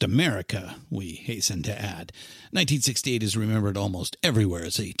wasn't just America, we hasten to add. 1968 is remembered almost everywhere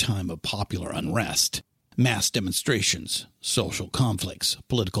as a time of popular unrest. mass demonstrations, social conflicts,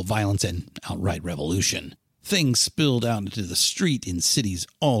 political violence, and outright revolution. Things spilled out into the street in cities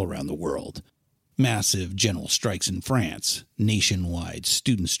all around the world. Massive general strikes in France, nationwide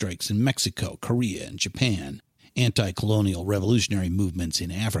student strikes in Mexico, Korea, and Japan, anti-colonial revolutionary movements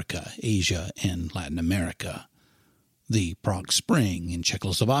in Africa, Asia, and Latin America. The Prague Spring in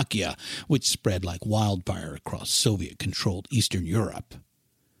Czechoslovakia, which spread like wildfire across Soviet-controlled Eastern Europe.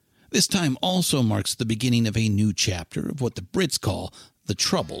 This time also marks the beginning of a new chapter of what the Brits call the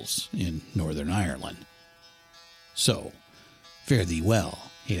Troubles in Northern Ireland. So, fare thee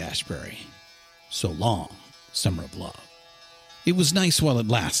well, Haight-Ashbury. So long, Summer of Love. It was nice while it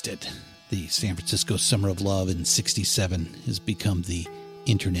lasted. The San Francisco Summer of Love in '67 has become the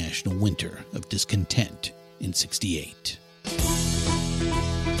International Winter of Discontent in '68.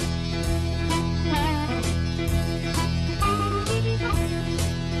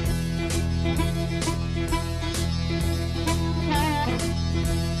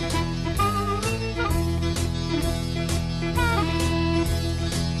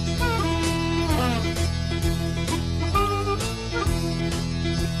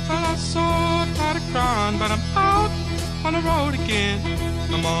 But I'm out on the road again.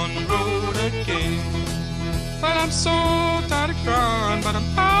 I'm on the road again. But I'm so tired of crying. But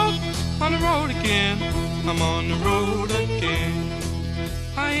I'm out on the road again. I'm on the road again.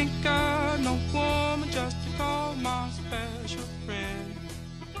 I ain't got no woman just to call my special friend.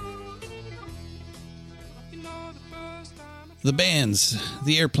 You know, the first time The bands,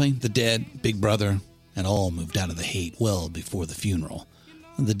 the Airplane, the Dead, Big Brother, had all moved out of the Haight well before the funeral.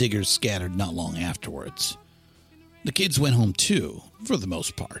 The Diggers scattered not long afterwards. The kids went home too, for the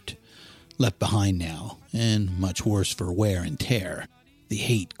most part. Left behind now, and much worse for wear and tear. The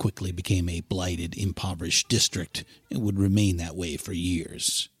Haight quickly became a blighted, impoverished district, and would remain that way for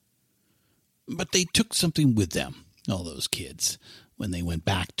years. But they took something with them, all those kids, when they went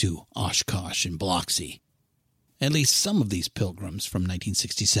back to Oshkosh and Biloxi. At least some of these pilgrims from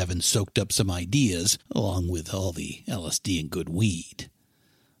 1967 soaked up some ideas, along with all the LSD and good weed.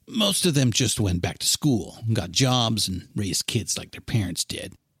 Most of them just went back to school, got jobs, and raised kids like their parents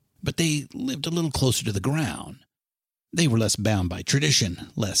did. But they lived a little closer to the ground. They were less bound by tradition,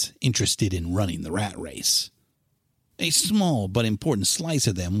 less interested in running the rat race. A small but important slice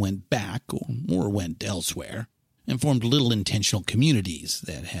of them went back or went elsewhere, and formed little intentional communities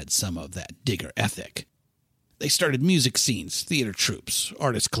that had some of that digger ethic. They started music scenes, theater troupes,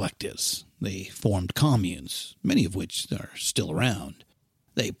 artist collectives. They formed communes, many of which are still around.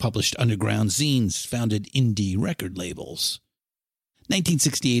 They published underground zines, founded indie record labels.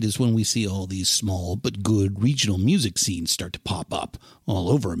 1968 is when we see all these small but good regional music scenes start to pop up all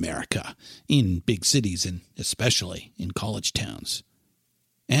over America, in big cities and especially in college towns.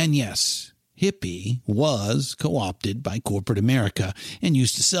 And yes, hippie was co-opted by corporate America and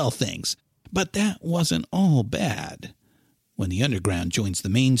used to sell things, but that wasn't all bad. When the underground joins the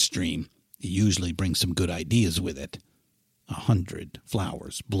mainstream, it usually brings some good ideas with it. 100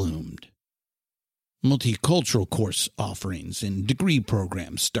 flowers bloomed. Multicultural course offerings and degree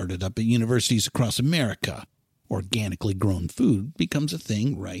programs started up at universities across America. Organically grown food becomes a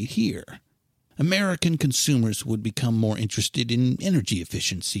thing right here. American consumers would become more interested in energy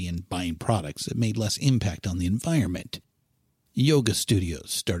efficiency and buying products that made less impact on the environment. Yoga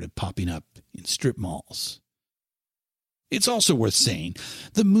studios started popping up in strip malls. It's also worth saying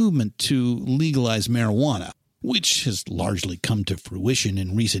the movement to legalize marijuana, which has largely come to fruition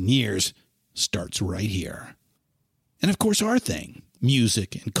in recent years, starts right here. And of course our thing,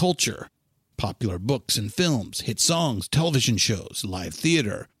 music and culture, popular books and films, hit songs, television shows, live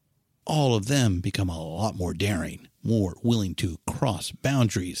theater, all of them become a lot more daring, more willing to cross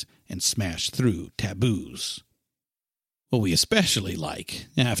boundaries and smash through taboos. What we especially like,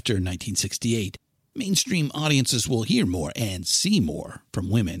 after 1968, mainstream audiences will hear more and see more from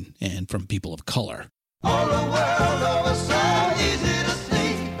women and from people of color. All the world over so easy to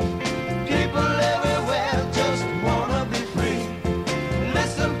see. People everywhere just wanna be free.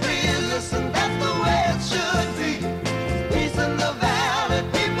 Listen, please, listen, that's the way it should be. Peace in the valley,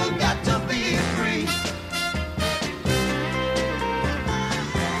 people got to be free.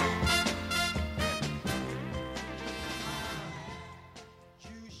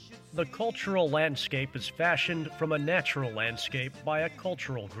 The cultural landscape is fashioned from a natural landscape by a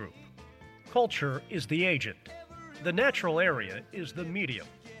cultural group. Culture is the agent. The natural area is the medium.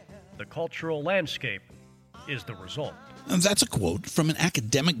 The cultural landscape is the result. And that's a quote from an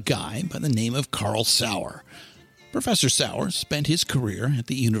academic guy by the name of Carl Sauer. Professor Sauer spent his career at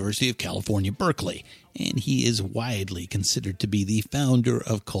the University of California, Berkeley, and he is widely considered to be the founder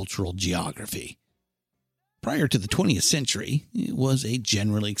of cultural geography. Prior to the 20th century, it was a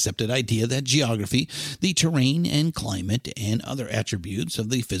generally accepted idea that geography, the terrain and climate, and other attributes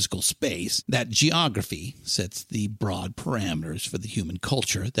of the physical space, that geography sets the broad parameters for the human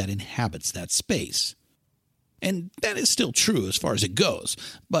culture that inhabits that space. And that is still true as far as it goes,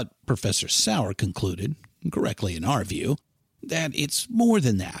 but Professor Sauer concluded, correctly in our view, that it's more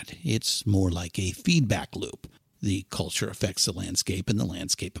than that. It's more like a feedback loop. The culture affects the landscape, and the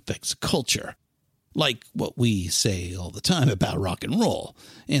landscape affects the culture. Like what we say all the time about rock and roll,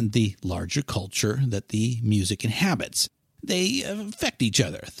 and the larger culture that the music inhabits. They affect each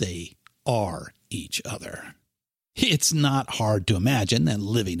other. They are each other. It's not hard to imagine that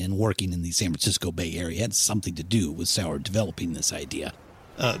living and working in the San Francisco Bay Area had something to do with Sauer developing this idea.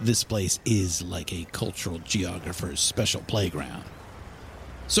 This place is like a cultural geographer's special playground.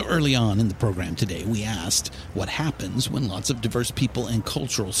 So early on in the program today, we asked what happens when lots of diverse people and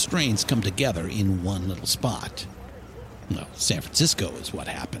cultural strains come together in one little spot. Well, San Francisco is what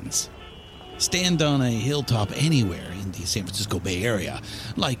happens. Stand on a hilltop anywhere in the San Francisco Bay Area,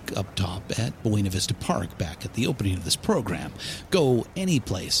 like up top at Buena Vista Park back at the opening of this program. Go any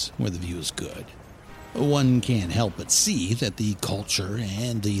place where the view is good. One can't help but see that the culture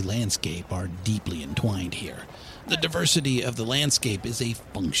and the landscape are deeply entwined here. The diversity of the landscape is a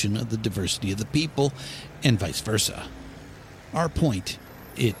function of the diversity of the people, and vice versa. Our point,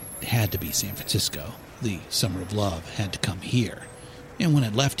 it had to be San Francisco. The Summer of Love had to come here. And when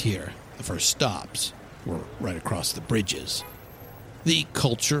it left here, the first stops were right across the bridges. The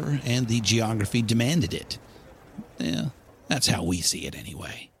culture and the geography demanded it. Yeah, that's how we see it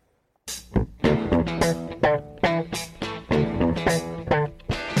anyway.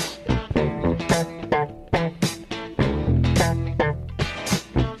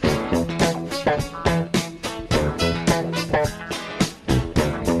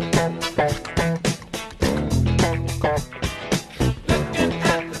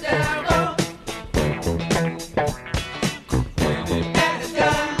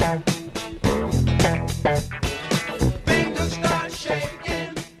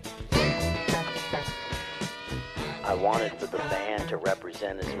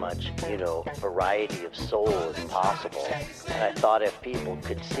 Variety of soul as possible, and I thought if people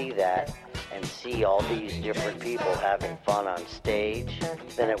could see that and see all these different people having fun on stage,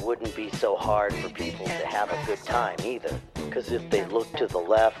 then it wouldn't be so hard for people to have a good time either. Because if they look to the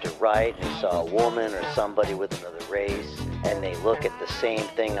left or right and saw a woman or somebody with another race, and they look at the same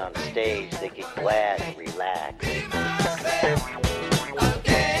thing on stage, they get glad and relaxed.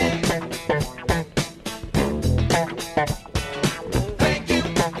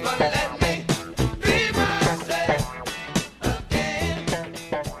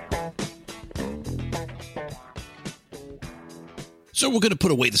 So we're going to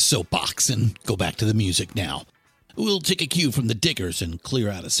put away the soapbox and go back to the music now. We'll take a cue from the Diggers and clear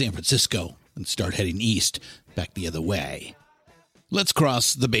out of San Francisco and start heading east, back the other way. Let's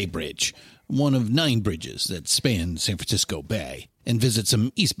cross the Bay Bridge, one of 9 bridges that span San Francisco Bay, and visit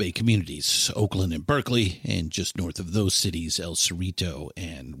some East Bay communities, Oakland and Berkeley, and just north of those cities, El Cerrito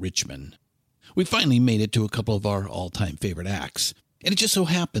and Richmond. We finally made it to a couple of our all-time favorite acts. And it just so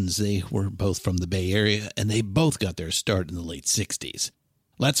happens they were both from the Bay Area, and they both got their start in the late 60s.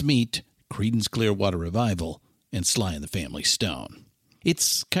 Let's meet Creedence Clearwater Revival and Sly and the Family Stone.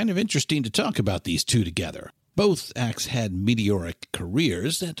 It's kind of interesting to talk about these two together. Both acts had meteoric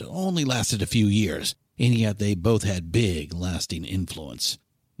careers that only lasted a few years, and yet they both had big, lasting influence.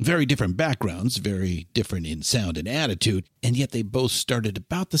 Very different backgrounds, very different in sound and attitude, and yet they both started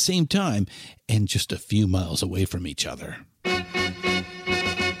about the same time and just a few miles away from each other.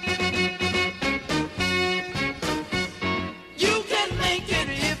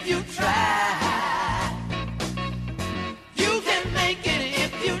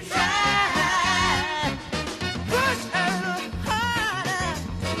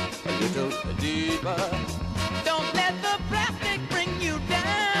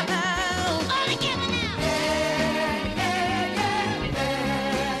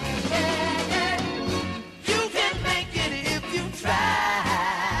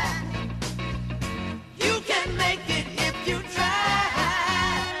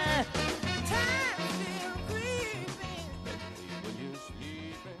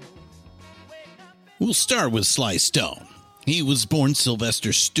 We'll start with Sly Stone. He was born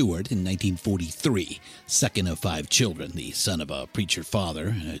Sylvester Stewart in 1943, second of 5 children, the son of a preacher father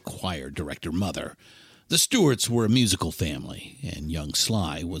and a choir director mother. The Stewarts were a musical family, and young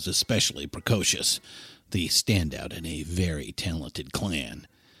Sly was especially precocious, the standout in a very talented clan.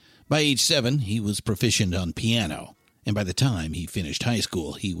 By age 7, he was proficient on piano, and by the time he finished high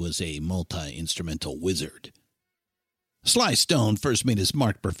school, he was a multi-instrumental wizard. Sly Stone first made his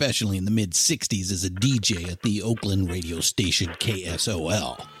mark professionally in the mid-'60s as a DJ at the Oakland radio station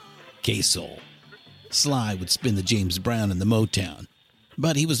KSOL, K-Soul. Sly would spin the James Brown and the Motown,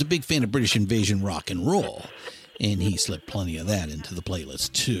 but he was a big fan of British Invasion rock and roll, and he slipped plenty of that into the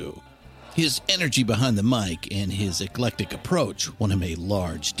playlist too. His energy behind the mic and his eclectic approach won him a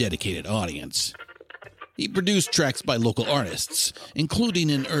large, dedicated audience. He produced tracks by local artists,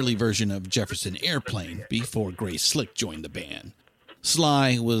 including an early version of Jefferson Airplane before Grace Slick joined the band.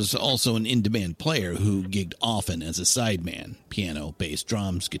 Sly was also an in-demand player who gigged often as a sideman, piano, bass,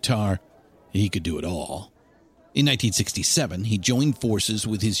 drums, guitar. He could do it all. In 1967, he joined forces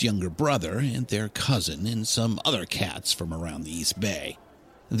with his younger brother and their cousin and some other cats from around the East Bay.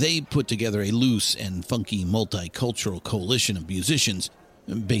 They put together a loose and funky multicultural coalition of musicians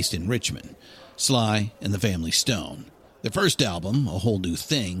based in Richmond, Sly and the Family Stone. Their first album, A Whole New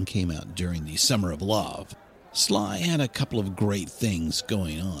Thing, came out during the Summer of Love. Sly had a couple of great things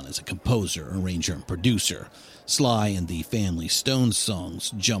going on as a composer, arranger, and producer. Sly and the Family Stone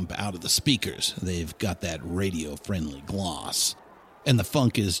songs jump out of the speakers. They've got that radio-friendly gloss. And the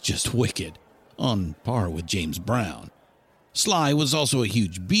funk is just wicked, on par with James Brown. Sly was also a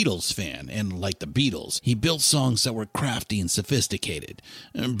huge Beatles fan, and like the Beatles, he built songs that were crafty and sophisticated.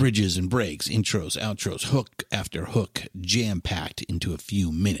 Bridges and breaks, intros, outros, hook after hook, jam-packed into a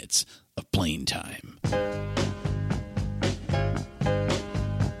few minutes of playing time.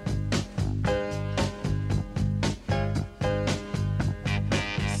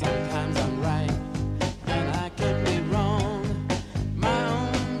 Sometimes I'm right, and I can be wrong. My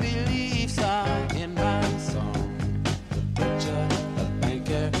own beliefs are in my song. A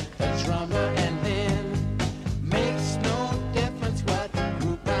banker, a drummer, and then makes no difference what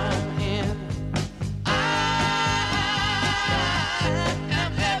group I'm in. I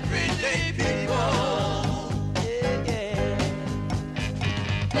am everyday people. Yeah, yeah.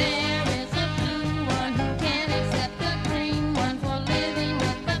 There is a blue one who can't accept the green one for living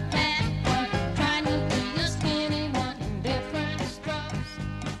with the fat one, trying to be a skinny one, different strokes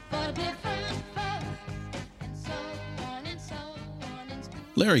for different folks, and so on and so on.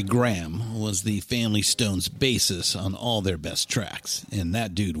 Larry Graham was the Family Stone's bassist on all their best tracks, and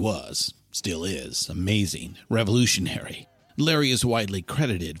that dude was, still is, amazing, revolutionary. Larry is widely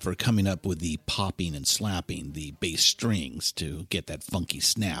credited for coming up with the popping and slapping the bass strings to get that funky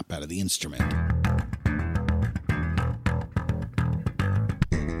snap out of the instrument.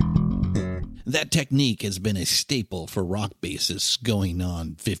 That technique has been a staple for rock bassists going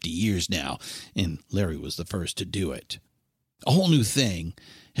on 50 years now, and Larry was the first to do it. A Whole New Thing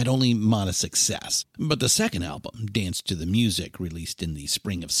had only modest success, but the second album, Dance to the Music, released in the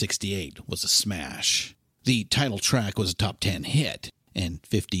spring of '68, was a smash. The title track was a top 10 hit, and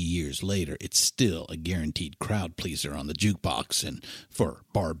 50 years later, it's still a guaranteed crowd pleaser on the jukebox and for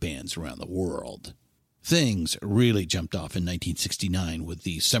bar bands around the world. Things really jumped off in 1969 with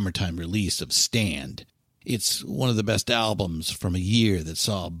the summertime release of Stand. It's one of the best albums from a year that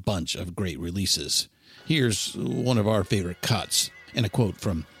saw a bunch of great releases. Here's one of our favorite cuts, and a quote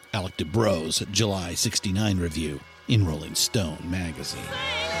from Alec DuBro's July '69 review in Rolling Stone magazine.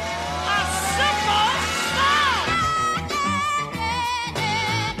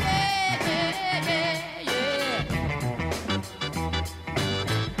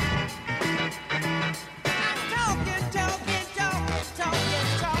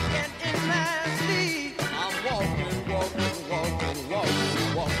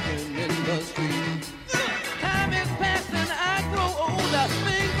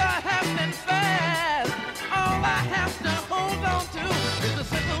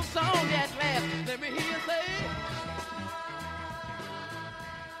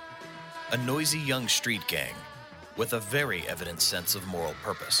 A noisy young street gang with a very evident sense of moral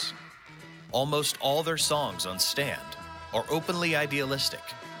purpose. Almost all their songs on Stand are openly idealistic,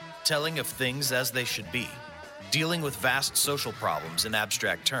 telling of things as they should be, dealing with vast social problems in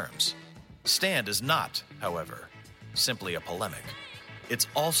abstract terms. Stand is not, however, simply a polemic. It's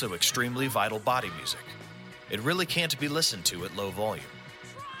also extremely vital body music. It really can't be listened to at low volume.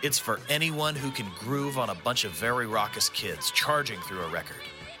 It's for anyone who can groove on a bunch of very raucous kids charging through a record,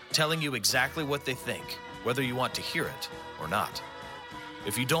 telling you exactly what they think, whether you want to hear it or not.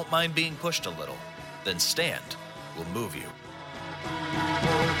 If you don't mind being pushed a little, then Stand will move you.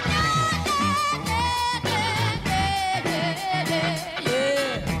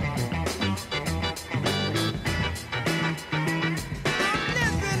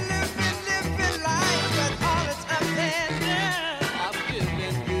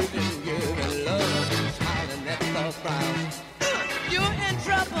 Friday.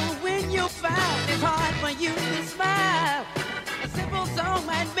 you'll find it's hard for you to smile. A simple song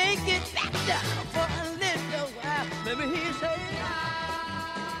might make it better for a little while. Let me hear you say,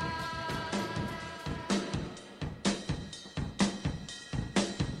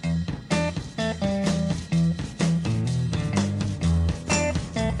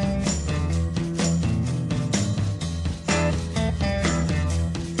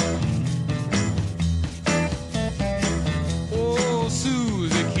 Oh,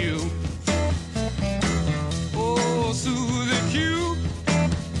 Susie Q. Oh, Susie Q.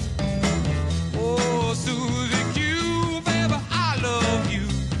 Oh, Susie Q. Baby, I love you.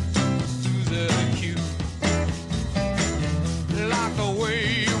 Susie Q. Like the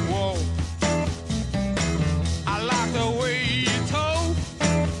way you walk. I like the way you talk.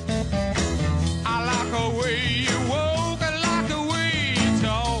 I like the way you walk. I like the way you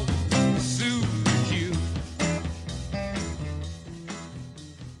talk. Susie Q.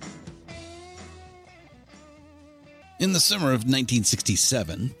 In the summer of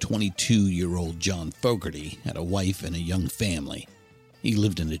 1967, 22-year-old John Fogerty had a wife and a young family. He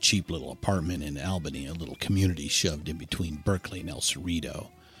lived in a cheap little apartment in Albany, a little community shoved in between Berkeley and El Cerrito.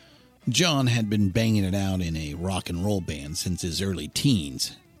 John had been banging it out in a rock and roll band since his early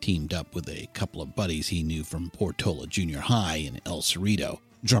teens, teamed up with a couple of buddies he knew from Portola Junior High in El Cerrito,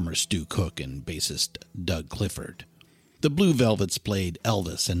 drummer Stu Cook and bassist Doug Clifford. The Blue Velvets played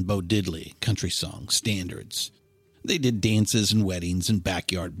Elvis and Bo Diddley country song standards. They did dances and weddings and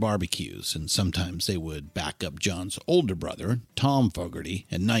backyard barbecues, and sometimes they would back up John's older brother, Tom Fogerty,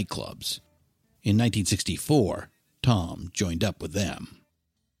 at nightclubs. In 1964, Tom joined up with them.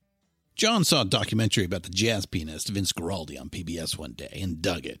 John saw a documentary about the jazz pianist Vince Guaraldi on PBS one day and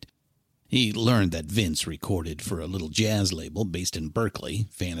dug it. He learned that Vince recorded for a little jazz label based in Berkeley,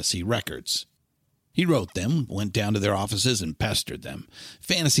 Fantasy Records. He wrote them, went down to their offices, and pestered them.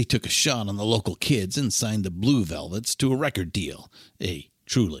 Fantasy took a shot on the local kids and signed the Blue Velvets to a record deal. A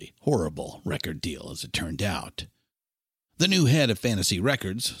truly horrible record deal, as it turned out. The new head of Fantasy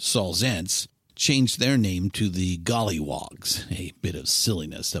Records, Saul Zaentz, changed their name to the Gollywogs, a bit of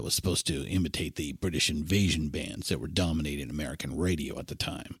silliness that was supposed to imitate the British invasion bands that were dominating American radio at the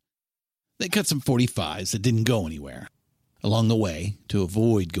time. They cut some 45s that didn't go anywhere. Along the way, to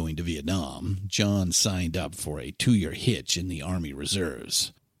avoid going to Vietnam, John signed up for a 2-year hitch in the Army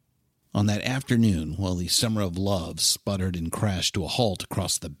Reserves. On that afternoon, while the Summer of Love sputtered and crashed to a halt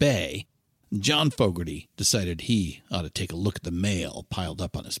across the bay, John Fogerty decided he ought to take a look at the mail piled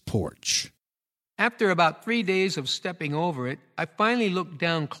up on his porch. After about 3 days of stepping over it, I finally looked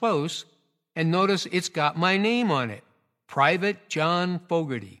down close and noticed it's got my name on it, Private John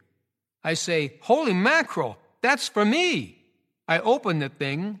Fogerty. I say, holy mackerel! That's for me. I open the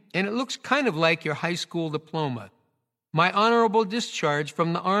thing, and it looks kind of like your high school diploma. My honorable discharge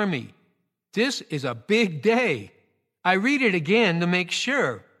from the Army. This is a big day. I read it again to make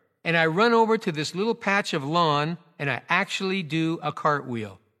sure, and I run over to this little patch of lawn, and I actually do a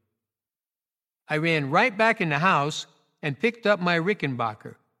cartwheel. I ran right back in the house and picked up my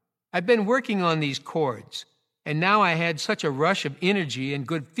Rickenbacker. I've been working on these chords, and now I had such a rush of energy and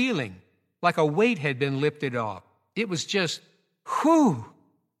good feeling, like a weight had been lifted off. It was just, whew!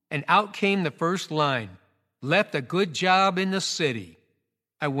 And out came the first line, left a good job in the city.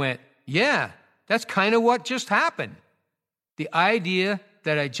 I went, yeah, that's kind of what just happened. The idea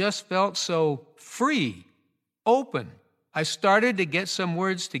that I just felt so free, open. I started to get some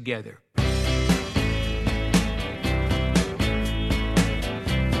words together.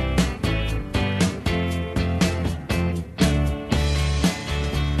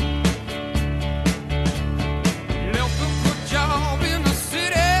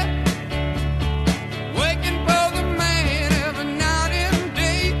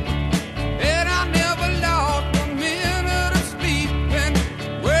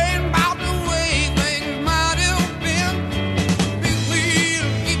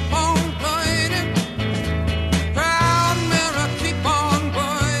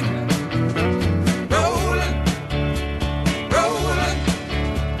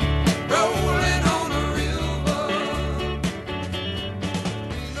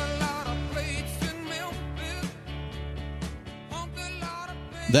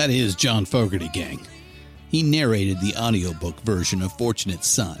 That is John Fogerty, gang. He narrated the audiobook version of Fortunate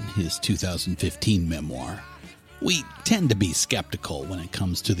Son, his 2015 memoir. We tend to be skeptical when it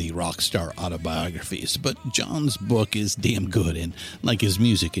comes to the rock star autobiographies, but John's book is damn good, and like his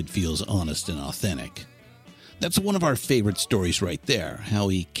music, it feels honest and authentic. That's one of our favorite stories right there, how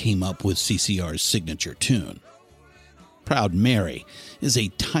he came up with CCR's signature tune. Proud Mary is a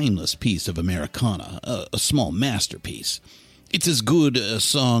timeless piece of Americana, a small masterpiece. It's as good a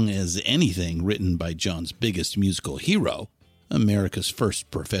song as anything written by John's biggest musical hero, America's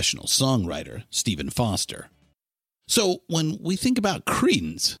first professional songwriter, Stephen Foster. So when we think about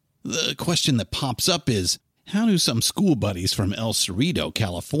Creedence, the question that pops up is, how do some school buddies from El Cerrito,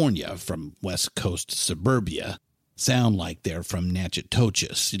 California, from West Coast suburbia, sound like they're from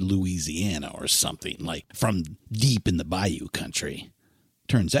Natchitoches, Louisiana, or something, like from deep in the bayou country?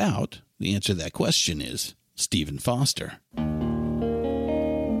 Turns out, the answer to that question is Stephen Foster.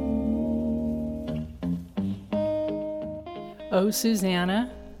 Oh, Susanna,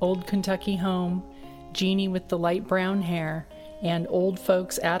 Old Kentucky Home, Jeannie with the light brown hair, and Old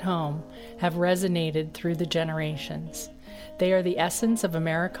Folks at Home have resonated through the generations. They are the essence of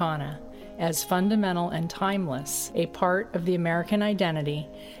Americana, as fundamental and timeless a part of the American identity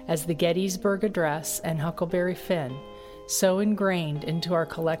as the Gettysburg Address and Huckleberry Finn, so ingrained into our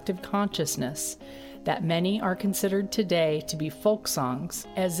collective consciousness that many are considered today to be folk songs,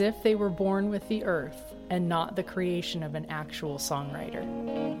 as if they were born with the earth and not the creation of an actual songwriter.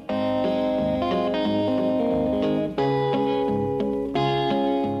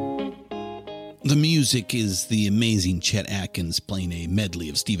 The music is the amazing Chet Atkins playing a medley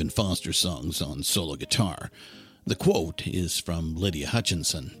of Stephen Foster songs on solo guitar. The quote is from Lydia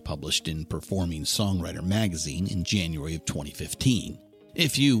Hutchinson, published in Performing Songwriter magazine in January of 2015.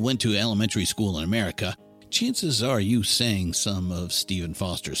 If you went to elementary school in America, chances are you sang some of Stephen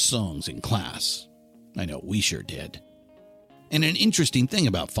Foster's songs in class. I know we sure did. And an interesting thing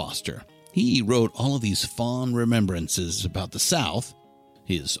about Foster, he wrote all of these fond remembrances about the South,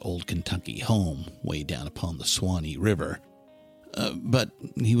 his old Kentucky home way down upon the Swanee River. But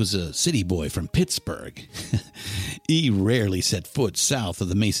he was a city boy from Pittsburgh. He rarely set foot south of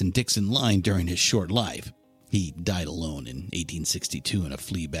the Mason-Dixon line during his short life. He died alone in 1862 in a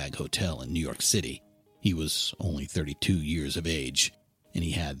flea bag hotel in New York City. He was only 32 years of age, and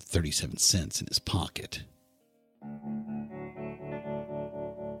he had 37 cents in his pocket.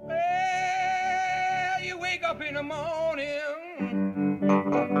 Well, you wake up in the morning,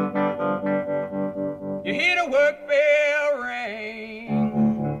 you hear the work bell ring,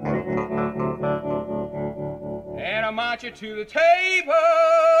 and I march you to the table.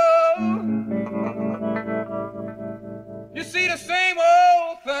 You see the same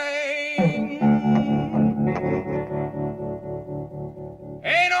old thing.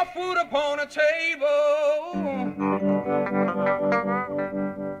 Ain't no food upon the table.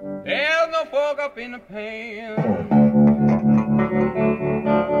 There's no fork up in the pan.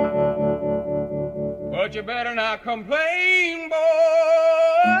 But you better not complain, boy.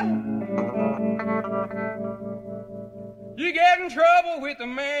 You get in trouble with the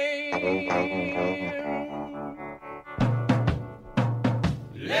man.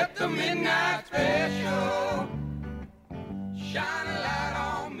 Let the midnight special shine a light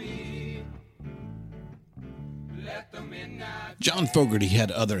on me. Let the midnight. John Fogerty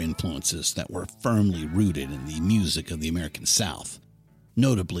had other influences that were firmly rooted in the music of the American South,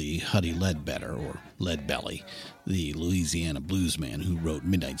 notably Huddie Ledbetter, or Leadbelly, the Louisiana bluesman who wrote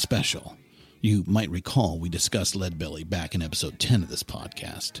Midnight Special. You might recall we discussed Leadbelly back in episode 10 of this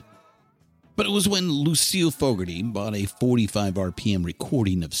podcast. But it was when Lucille Fogerty bought a 45 RPM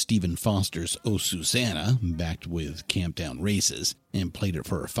recording of Stephen Foster's Oh Susanna, backed with Camptown Races, and played it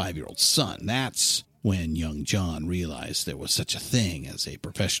for her 5-year-old son. That's when young John realized there was such a thing as a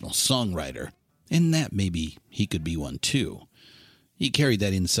professional songwriter, and that maybe he could be one too. He carried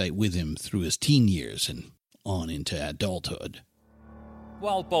that insight with him through his teen years and on into adulthood.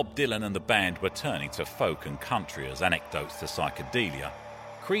 While Bob Dylan and the band were turning to folk and country as anecdotes to psychedelia,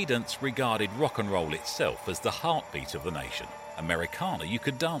 Creedence regarded rock and roll itself as the heartbeat of the nation, Americana you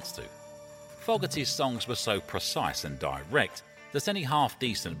could dance to. Fogerty's songs were so precise and direct that any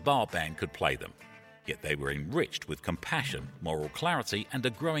half-decent bar band could play them, yet they were enriched with compassion, moral clarity and a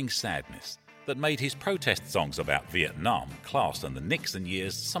growing sadness that made his protest songs about Vietnam, class and the Nixon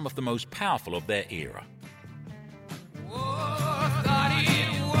years some of the most powerful of their era.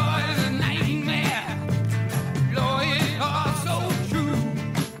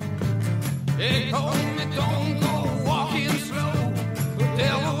 They told me don't go walking slow, the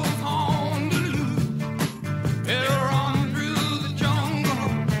devil's on the loose. Better run through the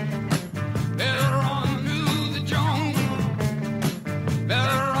jungle, better run through the jungle,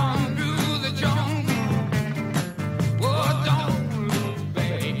 better run through the jungle. Oh, don't look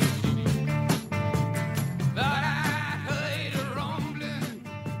back, that I heard a rumbling,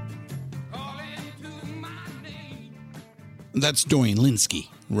 calling to my name. That's Dorian Lynskey,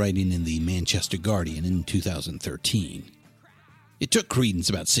 writing in the Manchester Guardian in 2013. It took Creedence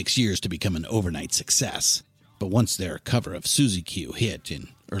about 6 years to become an overnight success. But once their cover of Suzy Q hit in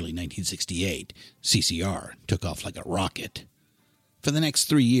early 1968, CCR took off like a rocket. For the next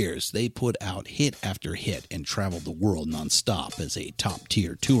 3 years, they put out hit after hit and traveled the world nonstop as a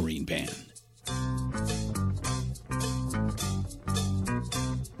top-tier touring band.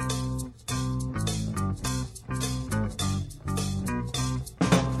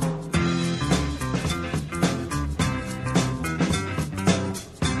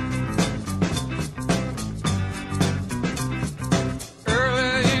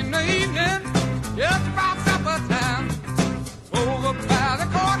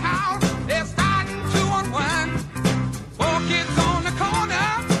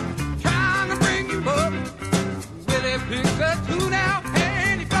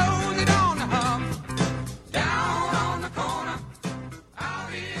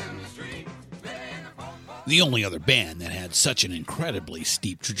 The only other band that had such an incredibly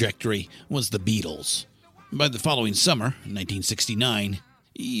steep trajectory was the Beatles. By the following summer, 1969,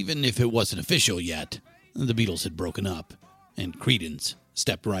 even if it wasn't official yet, the Beatles had broken up, and Creedence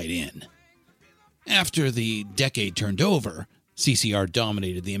stepped right in. After the decade turned over, CCR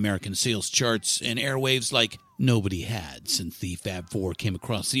dominated the American sales charts and airwaves like nobody had since the Fab Four came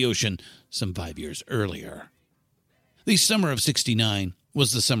across the ocean some 5 years earlier. The summer of '69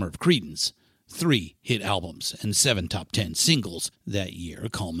 was the summer of Creedence. 3 hit albums and 7 top 10 singles that year,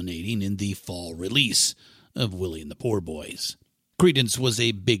 culminating in the fall release of Willie and the Poor Boys. Creedence was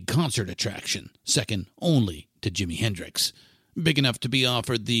a big concert attraction, second only to Jimi Hendrix, big enough to be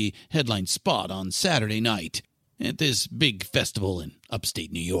offered the headline spot on Saturday night at this big festival in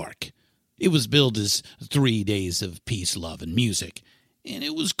upstate New York. It was billed as 3 days of peace, love, and music, and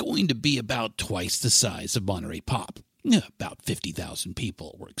it was going to be about twice the size of Monterey Pop. About 50,000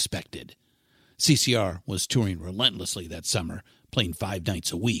 people were expected. CCR was touring relentlessly that summer, playing 5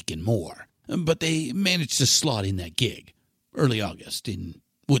 nights a week and more. But they managed to slot in that gig, early August, in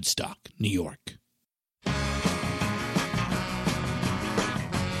Woodstock, New York.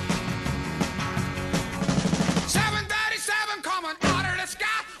 737 coming out of the sky.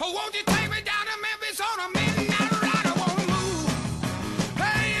 Oh, won't you take me down to Memphis on a midnight ride? I wanna move,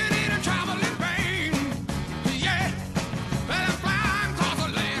 playing in a traveling band. Yeah, well, I'm flying across the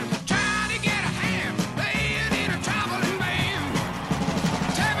land, trying to get a hand, playing in a traveling band.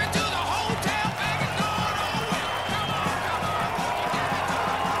 Take me to the hotel, baby, going on well. Come on, won't you take me to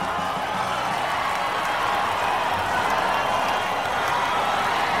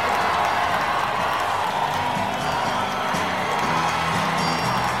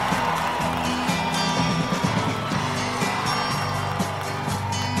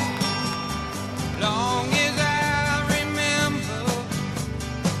long as I remember,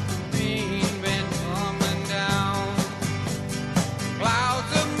 rain been coming down,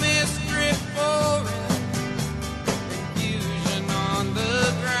 clouds of mystery pouring, confusion on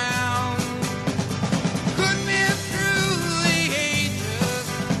the ground. Could be through the ages,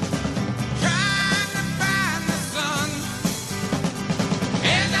 trying to find the sun.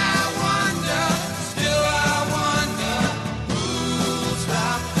 And I wonder, still I wonder, who'll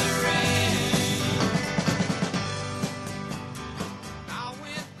stop the rain?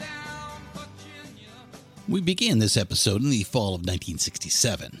 We began this episode in the fall of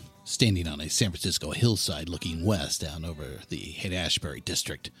 1967, standing on a San Francisco hillside looking west out over the Haight-Ashbury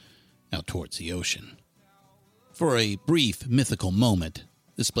district, out towards the ocean. For a brief mythical moment,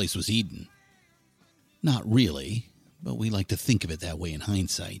 this place was Eden. Not really, but we like to think of it that way in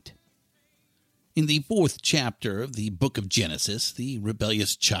hindsight. In the 4th chapter of the book of Genesis, the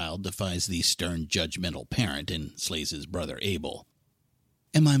rebellious child defies the stern, judgmental parent and slays his brother Abel.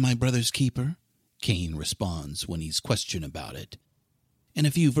 "Am I my brother's keeper?" Cain responds when he's questioned about it. And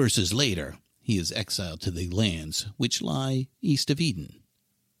a few verses later, he is exiled to the lands which lie east of Eden.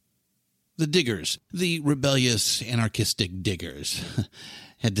 The Diggers, the rebellious, anarchistic Diggers,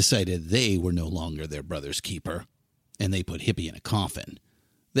 had decided they were no longer their brother's keeper, and they put Hippie in a coffin.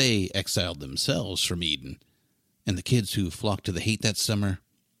 They exiled themselves from Eden, and the kids who flocked to the Haight that summer,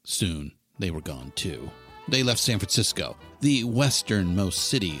 soon they were gone too. They left San Francisco, the westernmost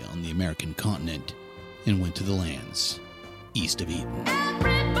city on the American continent, and went to the lands east of Eden.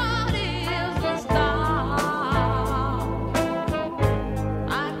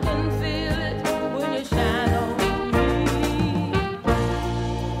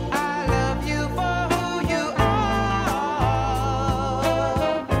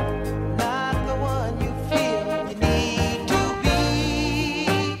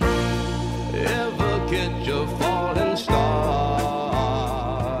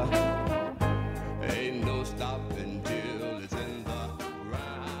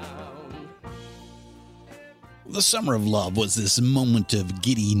 the Summer of Love was this moment of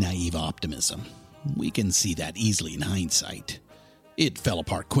giddy, naive optimism. We can see that easily in hindsight. It fell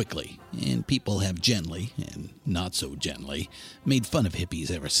apart quickly, and people have gently, and not so gently, made fun of hippies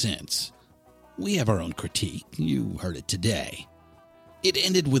ever since. We have our own critique. You heard it today. It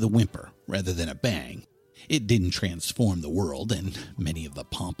ended with a whimper rather than a bang. It didn't transform the world, and many of the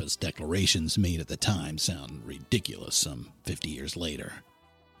pompous declarations made at the time sound ridiculous some 50 years later.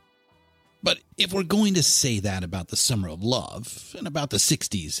 But if we're going to say that about the Summer of Love, and about the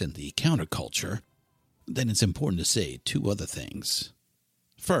 60s and the counterculture, then it's important to say two other things.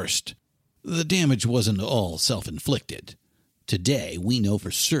 First, the damage wasn't all self-inflicted. Today, we know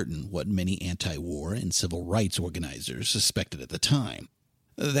for certain what many anti-war and civil rights organizers suspected at the time,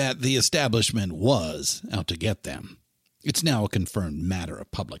 that the establishment was out to get them. It's now a confirmed matter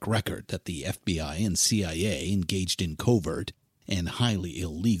of public record that the FBI and CIA engaged in covert and highly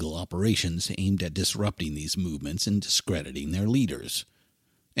illegal operations aimed at disrupting these movements and discrediting their leaders.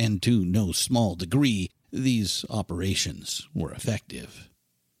 And to no small degree, these operations were effective.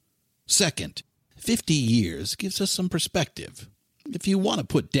 Second, 50 years gives us some perspective. If you want to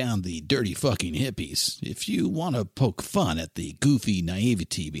put down the dirty fucking hippies, if you want to poke fun at the goofy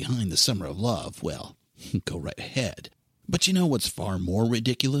naivety behind the Summer of Love, well, go right ahead. But you know what's far more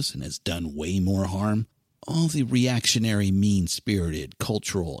ridiculous and has done way more harm? All the reactionary, mean-spirited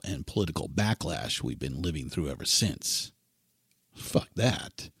cultural and political backlash we've been living through ever since. Fuck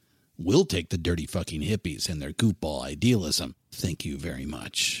that. We'll take the dirty fucking hippies and their goofball idealism. Thank you very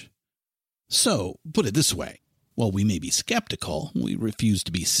much. So, put it this way. While we may be skeptical, we refuse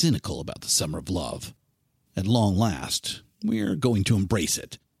to be cynical about the Summer of Love. At long last, we're going to embrace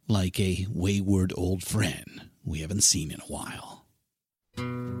it, like a wayward old friend we haven't seen in a while.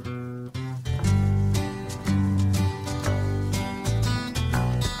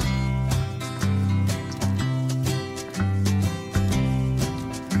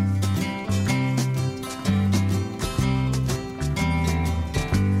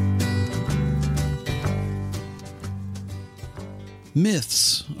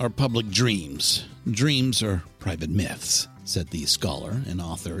 Myths are public dreams. Dreams are private myths, said the scholar and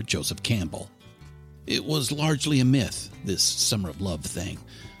author Joseph Campbell. It was largely a myth, this Summer of Love thing.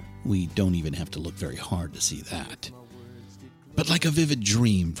 We don't even have to look very hard to see that. But like a vivid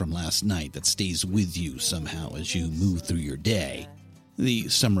dream from last night that stays with you somehow as you move through your day, the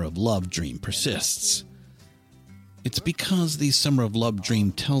Summer of Love dream persists. It's because the Summer of Love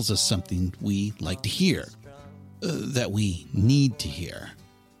dream tells us something we like to hear. That we need to hear.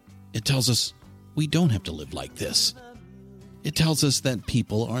 It tells us we don't have to live like this. It tells us that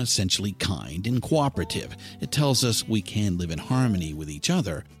people are essentially kind and cooperative. It tells us we can live in harmony with each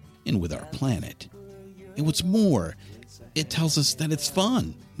other and with our planet. And what's more, it tells us that it's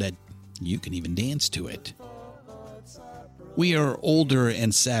fun, that you can even dance to it. We are older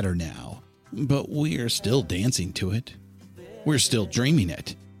and sadder now, but we are still dancing to it. We're still dreaming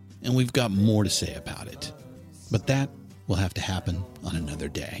it, and we've got more to say about it. But that will have to happen on another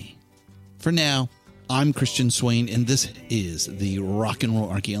day. For now, I'm Christian Swain, and this is the Rock and Roll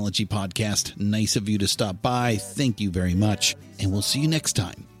Archaeology Podcast. Nice of you to stop by. Thank you very much. And we'll see you next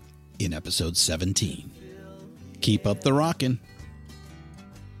time in episode 17. Keep up the rockin'.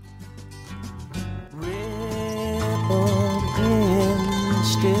 Ripple in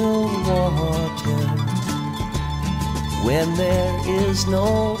still water when there is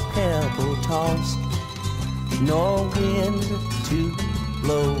no pebble tossed, nor wind to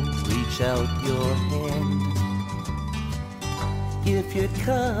blow, reach out your hand. If your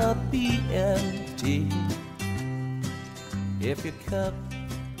cup be empty, if your cup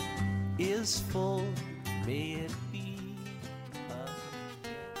is full, may it be.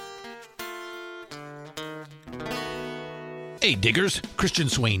 Hey diggers, Christian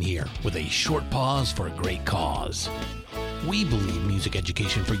Swain here with a short pause for a great cause. We believe music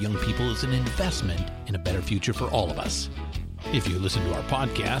education for young people is an investment in a better future for all of us. If you listen to our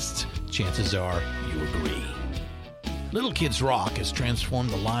podcasts, chances are you agree. Little Kids Rock has transformed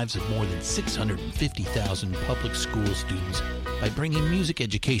the lives of more than 650,000 public school students by bringing music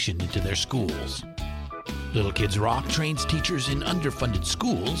education into their schools. Little Kids Rock trains teachers in underfunded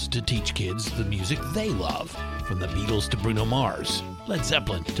schools to teach kids the music they love, from the Beatles to Bruno Mars, Led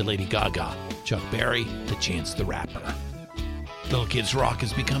Zeppelin to Lady Gaga, Chuck Berry to Chance the Rapper. Little Kids Rock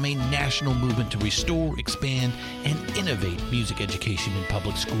has become a national movement to restore, expand, and innovate music education in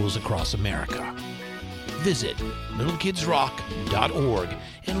public schools across America. Visit littlekidsrock.org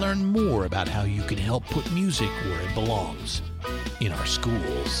and learn more about how you can help put music where it belongs, in our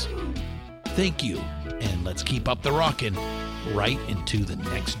schools. Thank you, and let's keep up the rockin' right into the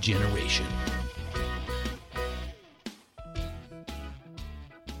next generation.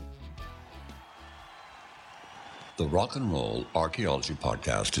 The Rock and Roll Archaeology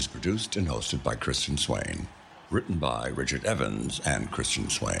Podcast is produced and hosted by Christian Swain. Written by Richard Evans and Christian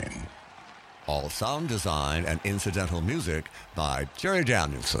Swain. All sound design and incidental music by Jerry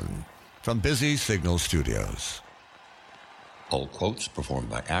Danielson from Busy Signal Studios. All quotes performed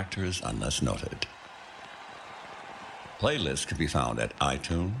by actors unless noted. Playlists can be found at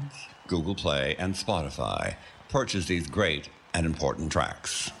iTunes, Google Play, and Spotify. Purchase these great and important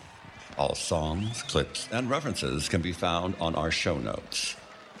tracks. All songs, clips, and references can be found on our show notes.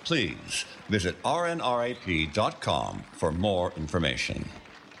 Please visit rnrap.com for more information.